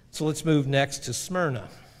 So let's move next to Smyrna.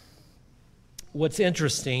 What's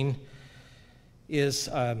interesting is,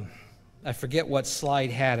 I forget what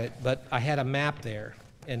slide had it, but I had a map there.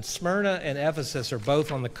 And Smyrna and Ephesus are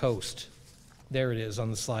both on the coast. There it is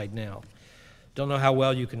on the slide now. Don't know how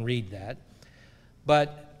well you can read that.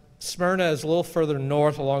 But Smyrna is a little further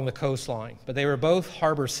north along the coastline. But they were both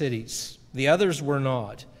harbor cities. The others were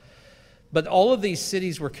not. But all of these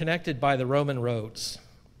cities were connected by the Roman roads.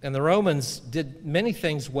 And the Romans did many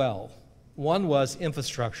things well. One was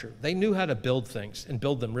infrastructure. They knew how to build things and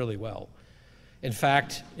build them really well. In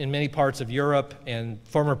fact, in many parts of Europe and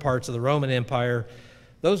former parts of the Roman Empire,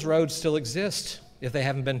 those roads still exist. If they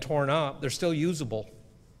haven't been torn up, they're still usable.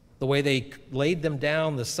 The way they laid them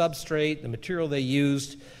down, the substrate, the material they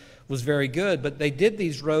used was very good, but they did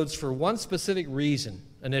these roads for one specific reason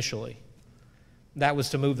initially. That was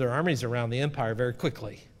to move their armies around the empire very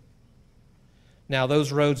quickly. Now,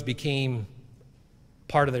 those roads became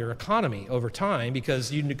part of their economy over time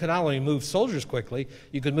because you could not only move soldiers quickly,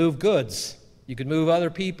 you could move goods, you could move other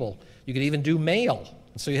people, you could even do mail.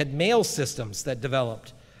 So you had mail systems that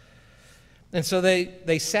developed. And so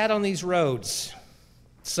they sat on these roads.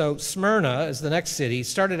 So Smyrna, as the next city,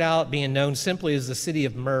 started out being known simply as the city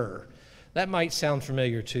of myrrh. That might sound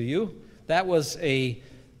familiar to you. That was a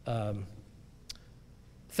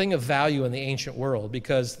thing of value in the ancient world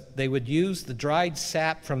because they would use the dried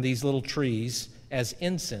sap from these little trees as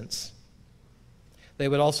incense. They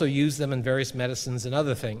would also use them in various medicines and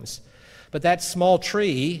other things. But that small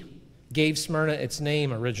tree gave Smyrna its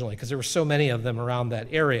name originally because there were so many of them around that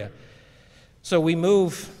area. So we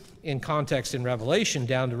move in context in Revelation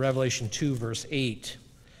down to Revelation 2, verse 8.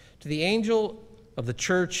 To the angel of the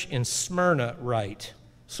church in Smyrna write.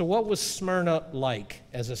 So what was Smyrna like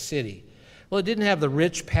as a city? Well, it didn't have the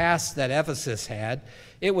rich past that Ephesus had.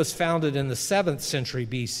 It was founded in the 7th century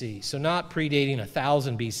BC, so not predating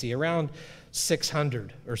 1000 BC, around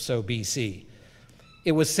 600 or so BC.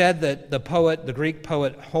 It was said that the Greek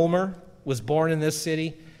poet Homer was born in this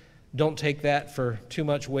city. Don't take that for too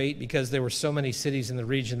much weight because there were so many cities in the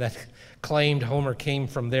region that claimed Homer came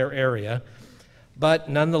from their area. But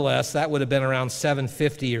nonetheless, that would have been around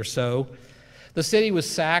 750 or so. The city was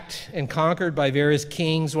sacked and conquered by various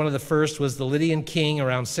kings. One of the first was the Lydian king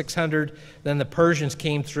around 600. Then the Persians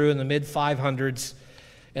came through in the mid-500s.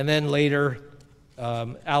 And then later,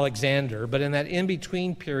 Alexander. But in that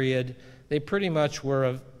in-between period, they pretty much were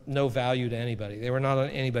of no value to anybody. They were not on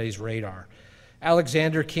anybody's radar.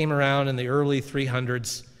 Alexander came around in the early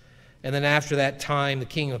 300s, and then after that time, the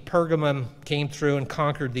king of Pergamum came through and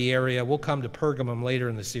conquered the area. We'll come to Pergamum later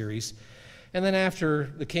in the series. And then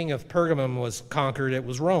after the king of Pergamum was conquered, it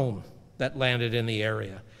was Rome that landed in the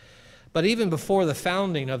area. But even before the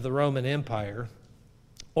founding of the Roman Empire,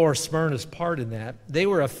 or Smyrna's part in that, they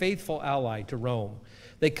were a faithful ally to Rome.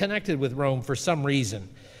 They connected with Rome for some reason.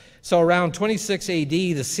 So around 26 AD,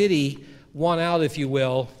 the city won out, if you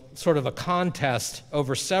will, sort of a contest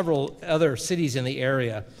over several other cities in the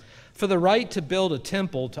area for the right to build a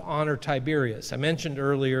temple to honor Tiberius. I mentioned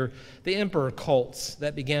earlier the emperor cults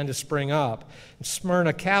that began to spring up.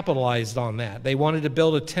 Smyrna capitalized on that. They wanted to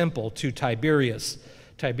build a temple to Tiberius.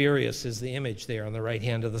 Tiberius is the image there on the right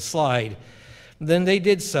hand of the slide. Then they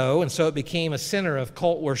did so, and so it became a center of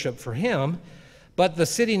cult worship for him. But the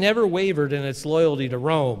city never wavered in its loyalty to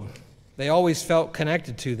Rome. They always felt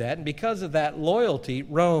connected to that, and because of that loyalty,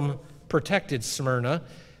 Rome protected Smyrna,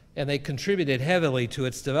 and they contributed heavily to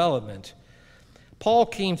its development. Paul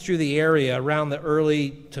came through the area around the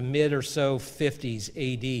early to mid or so 50s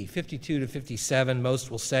AD, 52 to 57,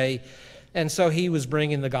 most will say, and so he was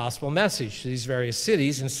bringing the gospel message to these various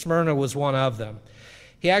cities, and Smyrna was one of them.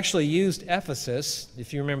 He actually used Ephesus,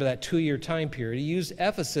 if you remember that 2-year time period, he used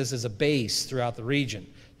Ephesus as a base throughout the region,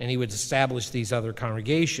 and he would establish these other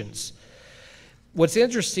congregations. What's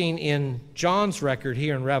interesting in John's record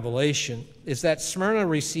here in Revelation is that Smyrna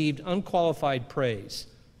received unqualified praise.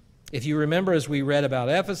 If you remember, as we read about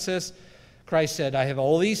Ephesus, Christ said, I have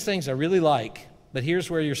all these things I really like, but here's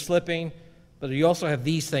where you're slipping, but you also have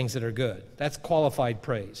these things that are good. That's qualified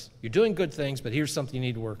praise. You're doing good things, but here's something you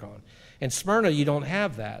need to work on. In Smyrna, you don't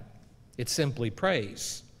have that. It's simply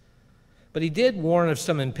praise. But he did warn of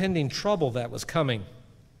some impending trouble that was coming.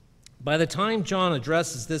 By the time John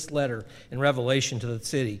addresses this letter in Revelation to the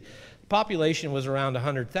city, the population was around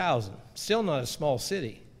 100,000, still not a small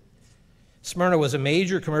city. Smyrna was a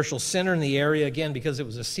major commercial center in the area, again, because it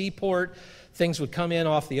was a seaport. Things would come in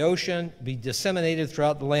off the ocean, be disseminated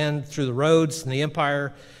throughout the land through the roads and the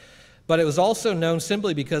empire. But it was also known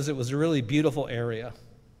simply because it was a really beautiful area.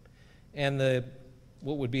 And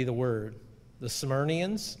what would be the word? The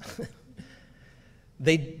Smyrnians?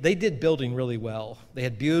 They did building really well. They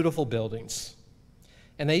had beautiful buildings.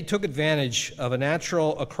 And they took advantage of a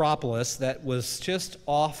natural acropolis that was just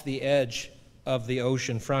off the edge of the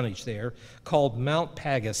ocean frontage there, called Mount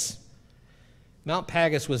Pagus. Mount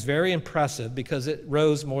Pagus was very impressive because it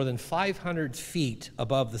rose more than 500 feet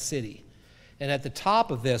above the city. And at the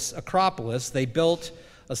top of this acropolis, they built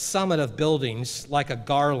a summit of buildings like a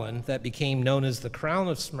garland that became known as the Crown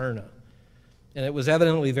of Smyrna. And it was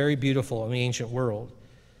evidently very beautiful in the ancient world.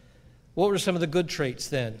 What were some of the good traits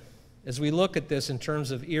then? As we look at this in terms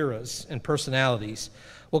of eras and personalities,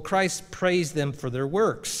 well, Christ praised them for their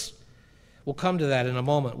works. We'll come to that in a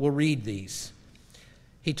moment. We'll read these.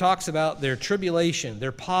 He talks about their tribulation,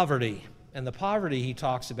 their poverty. And the poverty he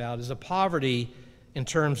talks about is a poverty in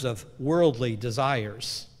terms of worldly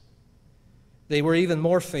desires. They were even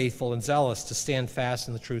more faithful and zealous to stand fast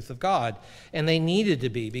in the truth of God. And they needed to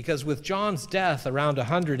be, because with John's death around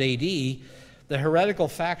 100 AD, the heretical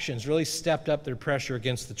factions really stepped up their pressure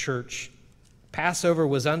against the church. Passover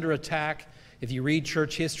was under attack. If you read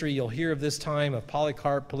church history, you'll hear of this time of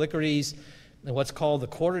Polycarp, Polycrates, and what's called the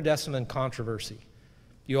Quarter-Deciman controversy.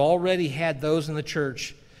 You already had those in the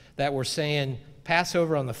church that were saying,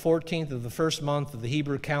 Passover on the 14th of the first month of the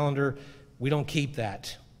Hebrew calendar, we don't keep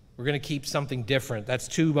that. We're going to keep something different. That's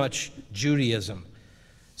too much Judaism.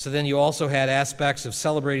 So then you also had aspects of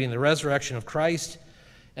celebrating the resurrection of Christ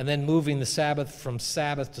and then moving the Sabbath from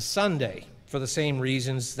Sabbath to Sunday. For the same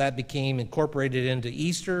reasons, that became incorporated into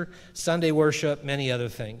Easter, Sunday worship, many other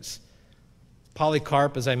things.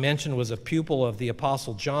 Polycarp, as I mentioned, was a pupil of the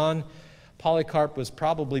Apostle John. Polycarp was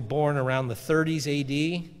probably born around the 30s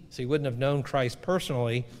AD, so he wouldn't have known Christ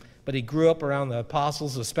personally, but he grew up around the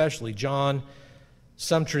apostles, especially John.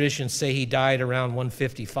 Some traditions say he died around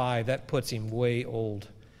 155. That puts him way old.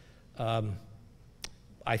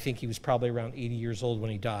 I think he was probably around 80 years old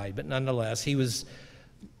when he died, but nonetheless, he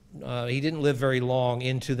didn't live very long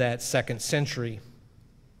into that second century.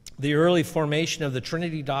 The early formation of the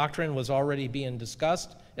Trinity doctrine was already being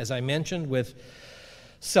discussed, as I mentioned, with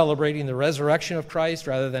celebrating the resurrection of Christ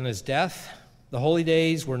rather than his death. The holy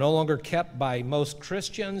days were no longer kept by most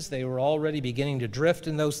Christians. They were already beginning to drift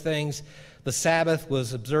in those things. The Sabbath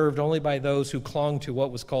was observed only by those who clung to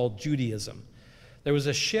what was called Judaism. There was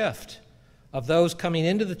a shift of those coming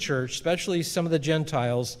into the church, especially some of the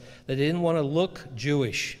Gentiles, that didn't want to look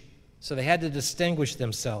Jewish. So they had to distinguish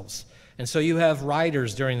themselves. And so you have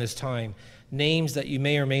writers during this time, names that you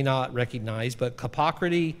may or may not recognize, but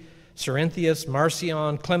Hippocrates, Cerinthius,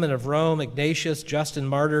 Marcion, Clement of Rome, Ignatius, Justin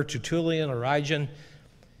Martyr, Tertullian, Origen.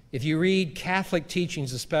 If you read Catholic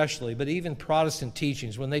teachings especially, but even Protestant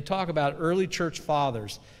teachings, when they talk about early church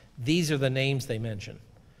fathers, these are the names they mention.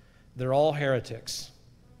 They're all heretics.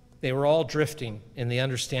 They were all drifting in the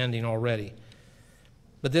understanding already.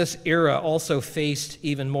 But this era also faced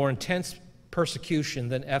even more intense persecution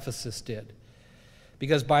than Ephesus did,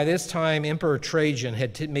 because by this time, Emperor Trajan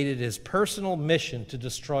had made it his personal mission to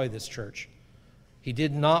destroy this church. He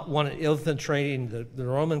did not want it infiltrating the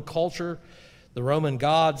Roman culture, the Roman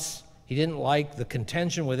gods. He didn't like the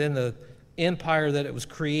contention within the empire that it was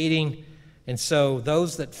creating. And so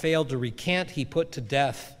those that failed to recant, he put to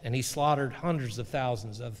death, and he slaughtered hundreds of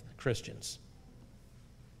thousands of Christians.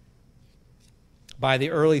 By the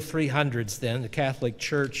early 300s then, the Catholic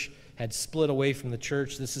Church had split away from the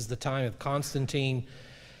church. This is the time of Constantine,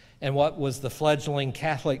 and what was the fledgling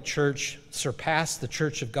Catholic Church surpassed the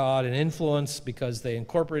Church of God in influence because they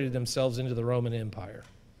incorporated themselves into the Roman Empire.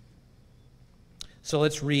 So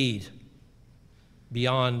let's read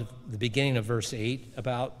beyond the beginning of verse 8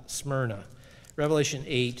 about Smyrna. Revelation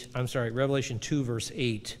 2, verse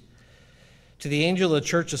 8. To the angel of the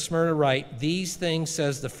church of Smyrna write, these things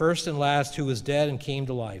says the first and last who was dead and came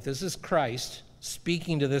to life. This is Christ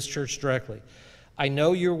speaking to this church directly. I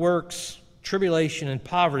know your works, tribulation and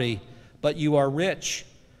poverty, but you are rich.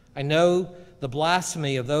 I know the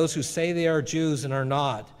blasphemy of those who say they are Jews and are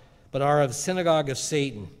not, but are of the synagogue of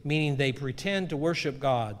Satan, meaning they pretend to worship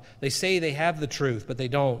God. They say they have the truth, but they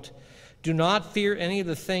don't. Do not fear any of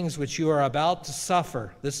the things which you are about to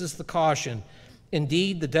suffer. This is the caution.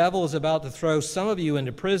 Indeed, the devil is about to throw some of you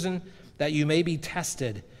into prison that you may be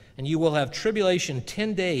tested, and you will have tribulation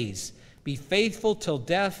 10 days. Be faithful till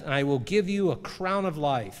death, and I will give you a crown of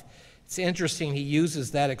life. It's interesting he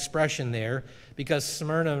uses that expression there because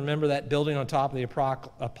Smyrna, remember that building on top of the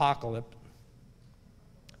apocalypse?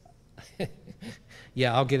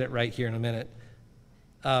 Yeah, I'll get it right here in a minute.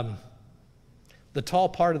 the tall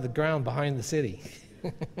part of the ground behind the city.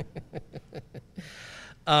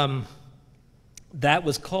 That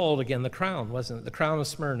was called, again, the crown, wasn't it? The crown of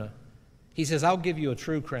Smyrna. He says, I'll give you a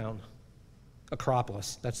true crown.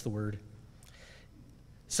 Acropolis, that's the word.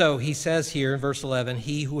 So he says here in verse 11,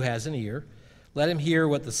 he who has an ear, let him hear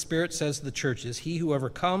what the Spirit says to the churches. He who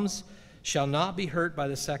overcomes shall not be hurt by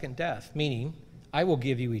the second death, meaning, I will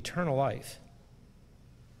give you eternal life.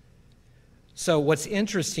 So what's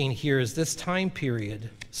interesting here is this time period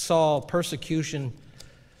saw persecution,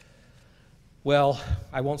 well,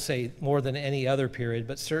 I won't say more than any other period,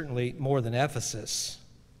 but certainly more than Ephesus.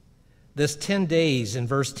 This 10 days in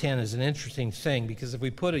verse 10 is an interesting thing, because if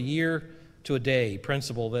we put a year to a day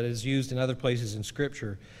principle that is used in other places in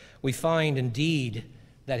Scripture, we find indeed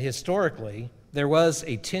that historically there was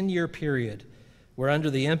a 10-year period where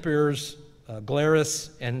under the emperors Galerius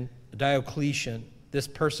and Diocletian, this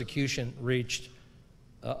persecution reached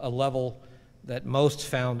a level that most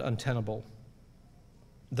found untenable.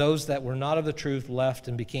 Those that were not of the truth left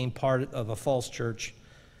and became part of a false church,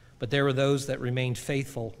 but there were those that remained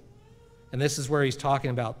faithful. And this is where he's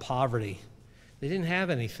talking about poverty. They didn't have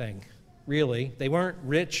anything, really. They weren't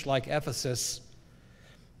rich like Ephesus,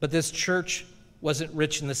 but this church wasn't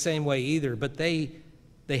rich in the same way either, but they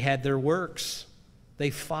had their works. They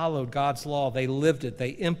followed God's law. They lived it. They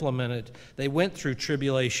implemented it. They went through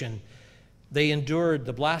tribulation. They endured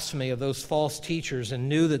the blasphemy of those false teachers and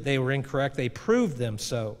knew that they were incorrect. They proved them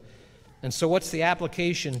so. And so what's the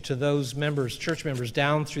application to those members, church members,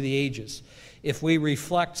 down through the ages? If we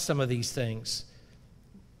reflect some of these things,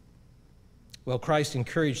 well, Christ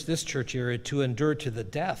encouraged this church era to endure to the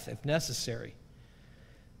death if necessary.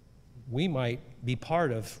 We might be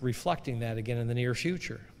part of reflecting that again in the near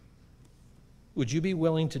future. Would you be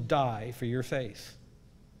willing to die for your faith?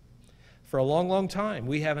 For a long, long time,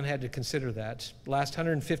 we haven't had to consider that. The last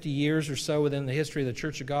 150 years or so within the history of the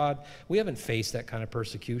Church of God, we haven't faced that kind of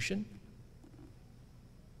persecution.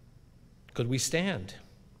 Could we stand?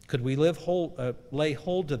 Could we lay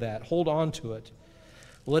hold to that, hold on to it?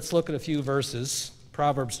 Well, let's look at a few verses.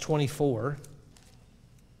 Proverbs 24.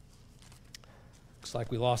 Looks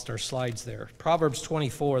like we lost our slides there. Proverbs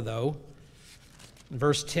 24, though,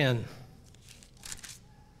 verse 10.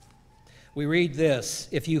 We read this,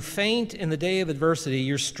 if you faint in the day of adversity,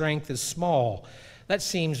 your strength is small. That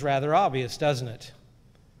seems rather obvious, doesn't it?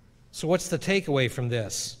 So what's the takeaway from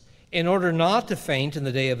this? In order not to faint in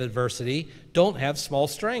the day of adversity, don't have small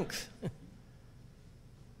strength.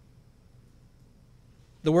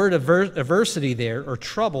 The word adversity there, or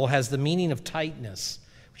trouble, has the meaning of tightness,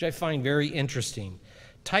 which I find very interesting.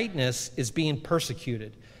 Tightness is being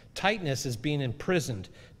persecuted. Tightness is being imprisoned.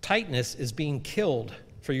 Tightness is being killed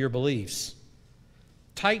for your beliefs.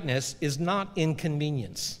 Tightness is not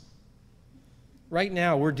inconvenience. Right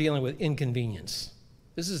now, we're dealing with inconvenience.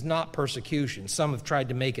 This is not persecution. Some have tried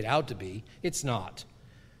to make it out to be. It's not.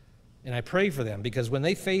 And I pray for them, because when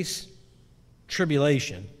they face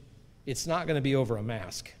tribulation, it's not going to be over a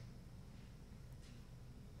mask.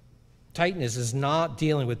 Tightness is not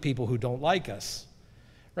dealing with people who don't like us.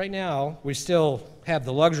 Right now, we still have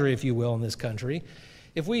the luxury, if you will, in this country.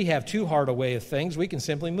 If we have too hard a way of things, we can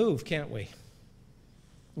simply move, can't we? You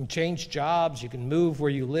can change jobs, you can move where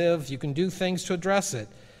you live, you can do things to address it.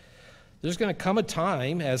 There's going to come a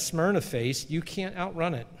time, as Smyrna faced, you can't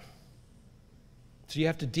outrun it. So you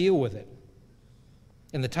have to deal with it.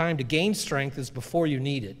 And the time to gain strength is before you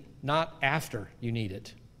need it, not after you need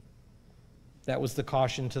it. That was the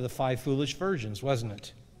caution to the 5 foolish virgins, wasn't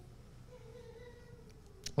it?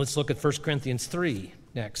 Let's look at 1 Corinthians 3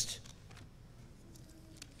 next.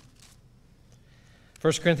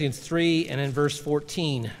 1 Corinthians 3 and in verse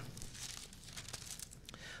 14,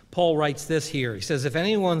 Paul writes this here. He says, if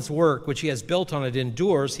anyone's work which he has built on it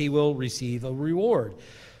endures, he will receive a reward.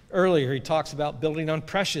 Earlier, he talks about building on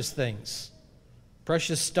precious things,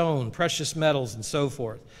 precious stone, precious metals, and so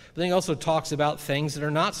forth. But then he also talks about things that are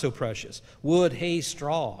not so precious. Wood, hay,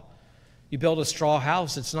 straw. You build a straw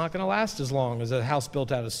house, it's not going to last as long as a house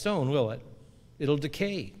built out of stone, will it? It'll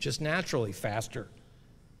decay just naturally faster.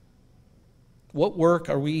 What work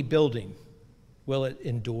are we building? Will it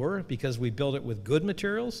endure because we build it with good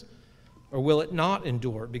materials? Or will it not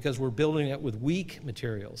endure because we're building it with weak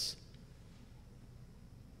materials?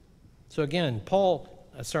 So again,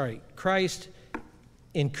 Christ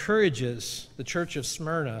encourages the church of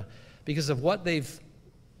Smyrna because of what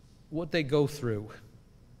they go through.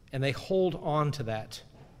 And they hold on to that.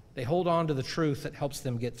 They hold on to the truth that helps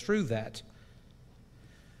them get through that.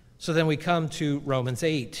 So then we come to Romans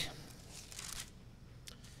 8.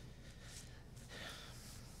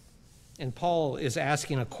 And Paul is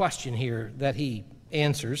asking a question here that he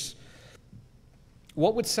answers.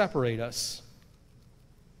 What would separate us?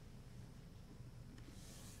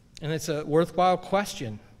 And it's a worthwhile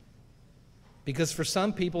question, because for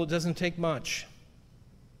some people it doesn't take much.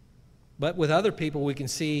 But with other people we can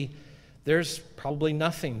see there's probably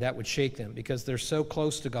nothing that would shake them, because they're so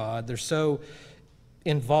close to God, they're so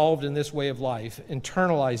involved in this way of life,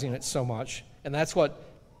 internalizing it so much. And that's what,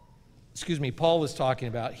 Paul was talking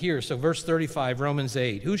about here. So verse 35, Romans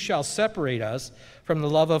 8, who shall separate us from the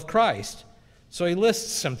love of Christ? So he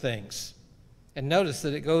lists some things. And notice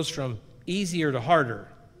that it goes from easier to harder.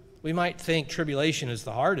 We might think tribulation is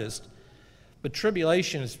the hardest, but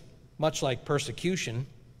tribulation is much like persecution.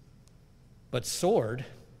 But sword,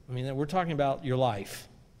 we're talking about your life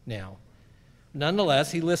now.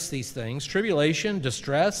 Nonetheless, he lists these things: tribulation,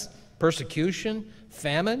 distress, persecution,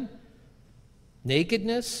 famine,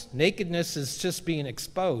 nakedness. Nakedness is just being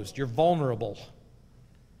exposed. You're vulnerable.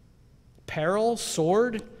 Peril,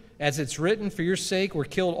 sword, as it's written, for your sake we're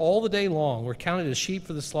killed all the day long. We're counted as sheep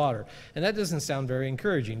for the slaughter. And that doesn't sound very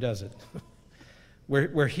encouraging, does it?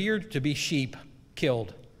 We're here to be sheep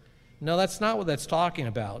killed. No, that's not what that's talking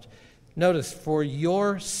about. Notice, for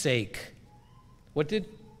your sake. What did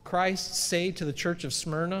Christ say to the church of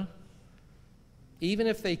Smyrna? Even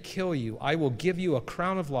if they kill you, I will give you a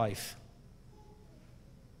crown of life.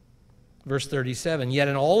 Verse 37, yet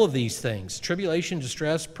in all of these things, tribulation,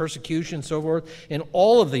 distress, persecution, so forth, in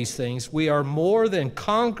all of these things, we are more than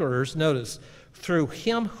conquerors, notice, through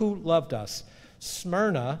him who loved us.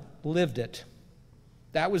 Smyrna lived it.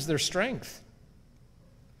 That was their strength,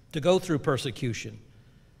 to go through persecution.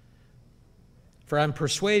 For I'm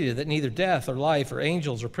persuaded that neither death or life or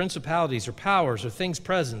angels or principalities or powers or things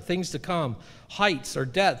present, things to come, heights or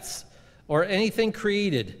depths or anything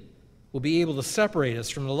created will be able to separate us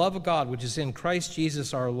from the love of God which is in Christ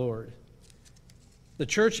Jesus our Lord. The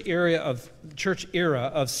church era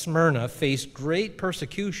of Smyrna faced great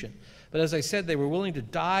persecution, but as I said, they were willing to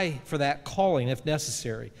die for that calling if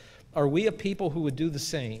necessary. Are we a people who would do the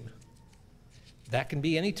same? That can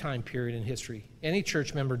be any time period in history, any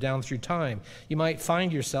church member down through time. You might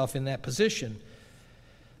find yourself in that position,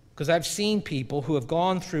 because I've seen people who have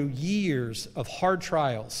gone through years of hard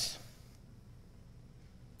trials,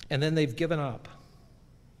 and then they've given up.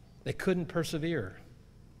 They couldn't persevere.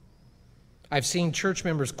 I've seen church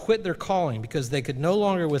members quit their calling because they could no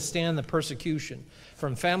longer withstand the persecution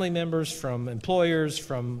from family members, from employers,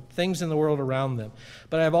 from things in the world around them.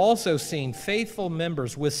 But I've also seen faithful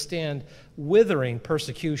members withstand withering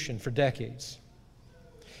persecution for decades.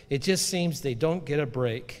 It just seems they don't get a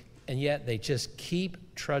break, and yet they just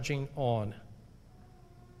keep trudging on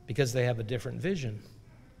because they have a different vision.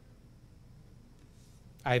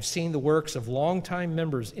 I've seen the works of longtime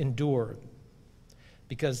members endure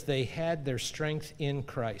because they had their strength in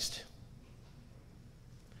Christ.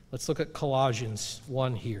 Let's look at Colossians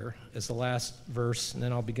 1 here as the last verse, and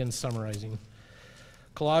then I'll begin summarizing.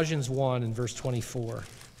 Colossians 1 and verse 24.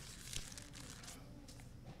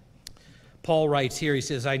 Paul writes here, he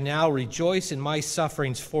says, I now rejoice in my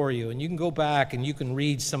sufferings for you. And you can go back and you can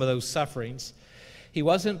read some of those sufferings. He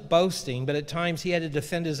wasn't boasting, but at times he had to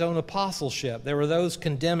defend his own apostleship. There were those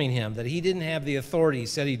condemning him, that he didn't have the authority he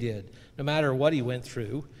said he did, no matter what he went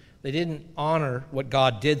through. They didn't honor what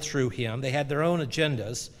God did through him. They had their own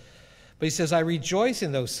agendas. But he says, I rejoice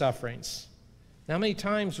in those sufferings. How many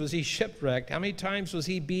times was he shipwrecked? How many times was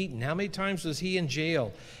he beaten? How many times was he in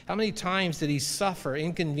jail? How many times did he suffer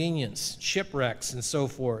inconvenience, shipwrecks, and so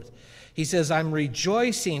forth? He says, I'm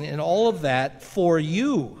rejoicing in all of that for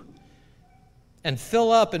you, and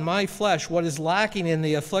fill up in my flesh what is lacking in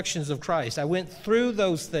the afflictions of Christ. I went through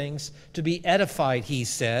those things to be edified, he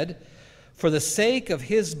said, for the sake of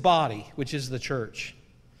his body, which is the church.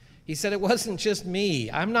 He said it wasn't just me.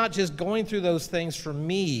 I'm not just going through those things for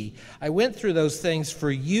me. I went through those things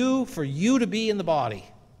for you to be in the body.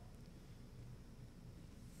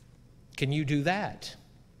 Can you do that?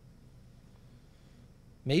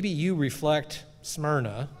 Maybe you reflect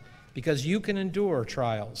Smyrna because you can endure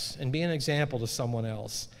trials and be an example to someone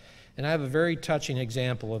else. And I have a very touching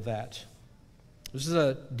example of that. This is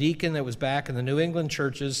a deacon that was back in the New England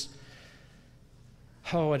churches.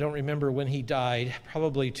 I don't remember when he died,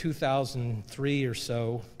 probably 2003 or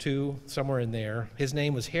so, somewhere in there. His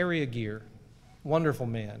name was Harry Aguirre, wonderful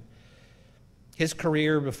man. His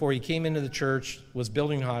career before he came into the church was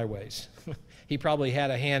building highways. He probably had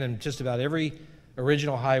a hand in just about every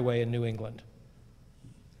original highway in New England.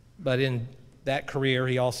 But in that career,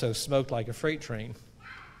 he also smoked like a freight train.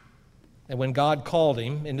 And when God called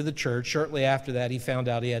him into the church, shortly after that, he found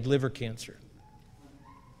out he had liver cancer.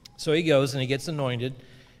 So he goes and he gets anointed.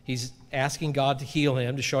 He's asking God to heal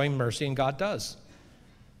him, to show him mercy, and God does.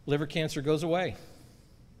 Liver cancer goes away.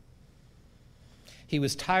 He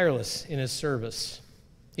was tireless in his service.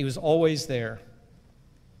 He was always there.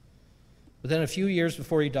 But then a few years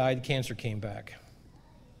before he died, cancer came back.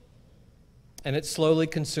 And it slowly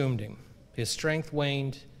consumed him. His strength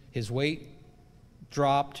waned, his weight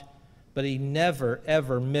dropped, but he never,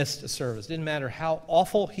 ever missed a service. It didn't matter how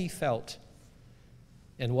awful he felt.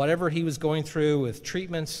 And whatever he was going through with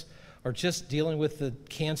treatments or just dealing with the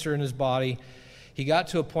cancer in his body, he got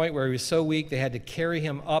to a point where he was so weak they had to carry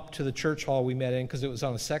him up to the church hall we met in because it was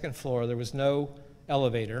on the second floor. There was no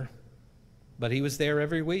elevator, but he was there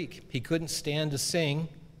every week. He couldn't stand to sing,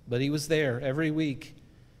 but he was there every week.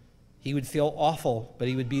 He would feel awful, but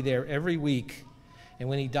he would be there every week. And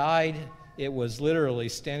when he died, it was literally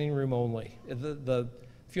standing room only. The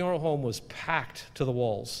funeral home was packed to the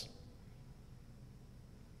walls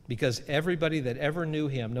because everybody that ever knew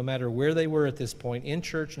him, no matter where they were at this point, in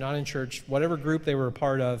church, not in church, whatever group they were a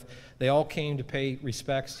part of, they all came to pay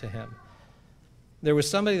respects to him. There was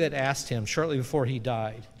somebody that asked him shortly before he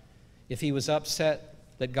died if he was upset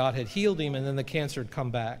that God had healed him and then the cancer had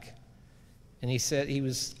come back. And he said he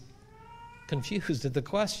was confused at the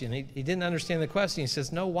question. He didn't understand the question. He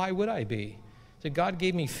says, no, why would I be? He said, God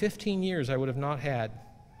gave me 15 years I would have not had.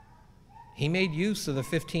 He made use of the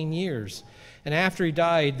 15 years. And after he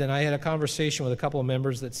died, then I had a conversation with a couple of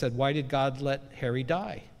members that said, why did God let Harry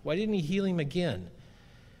die? Why didn't he heal him again?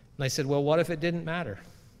 And I said, well, what if it didn't matter?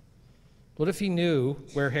 What if he knew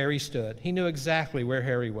where Harry stood? He knew exactly where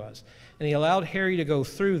Harry was. And he allowed Harry to go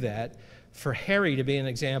through that for Harry to be an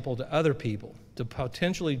example to other people, to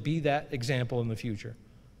potentially be that example in the future.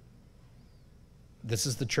 This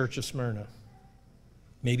is the church of Smyrna.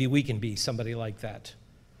 Maybe we can be somebody like that.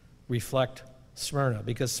 Reflect Smyrna,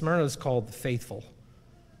 because Smyrna is called the faithful.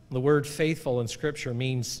 The word faithful in Scripture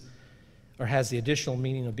means, or has the additional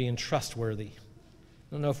meaning of being trustworthy.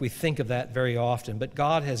 I don't know if we think of that very often, but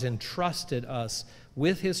God has entrusted us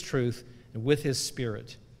with His truth and with His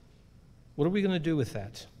Spirit. What are we going to do with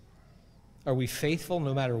that? Are we faithful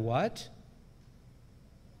no matter what?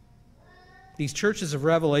 These churches of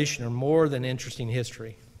Revelation are more than interesting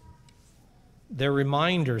history. They're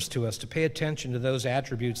reminders to us to pay attention to those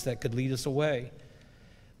attributes that could lead us away.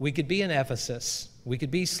 We could be in Ephesus. We could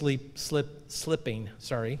be slipping.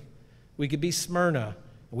 We could be Smyrna.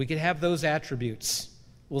 We could have those attributes.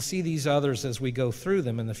 We'll see these others as we go through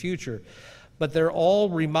them in the future. But they're all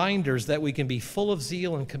reminders that we can be full of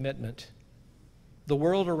zeal and commitment. The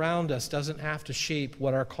world around us doesn't have to shape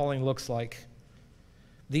what our calling looks like.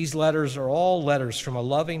 These letters are all letters from a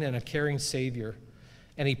loving and a caring Savior.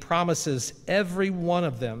 And He promises every one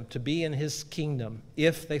of them to be in His kingdom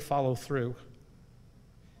if they follow through.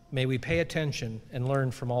 May we pay attention and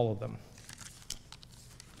learn from all of them.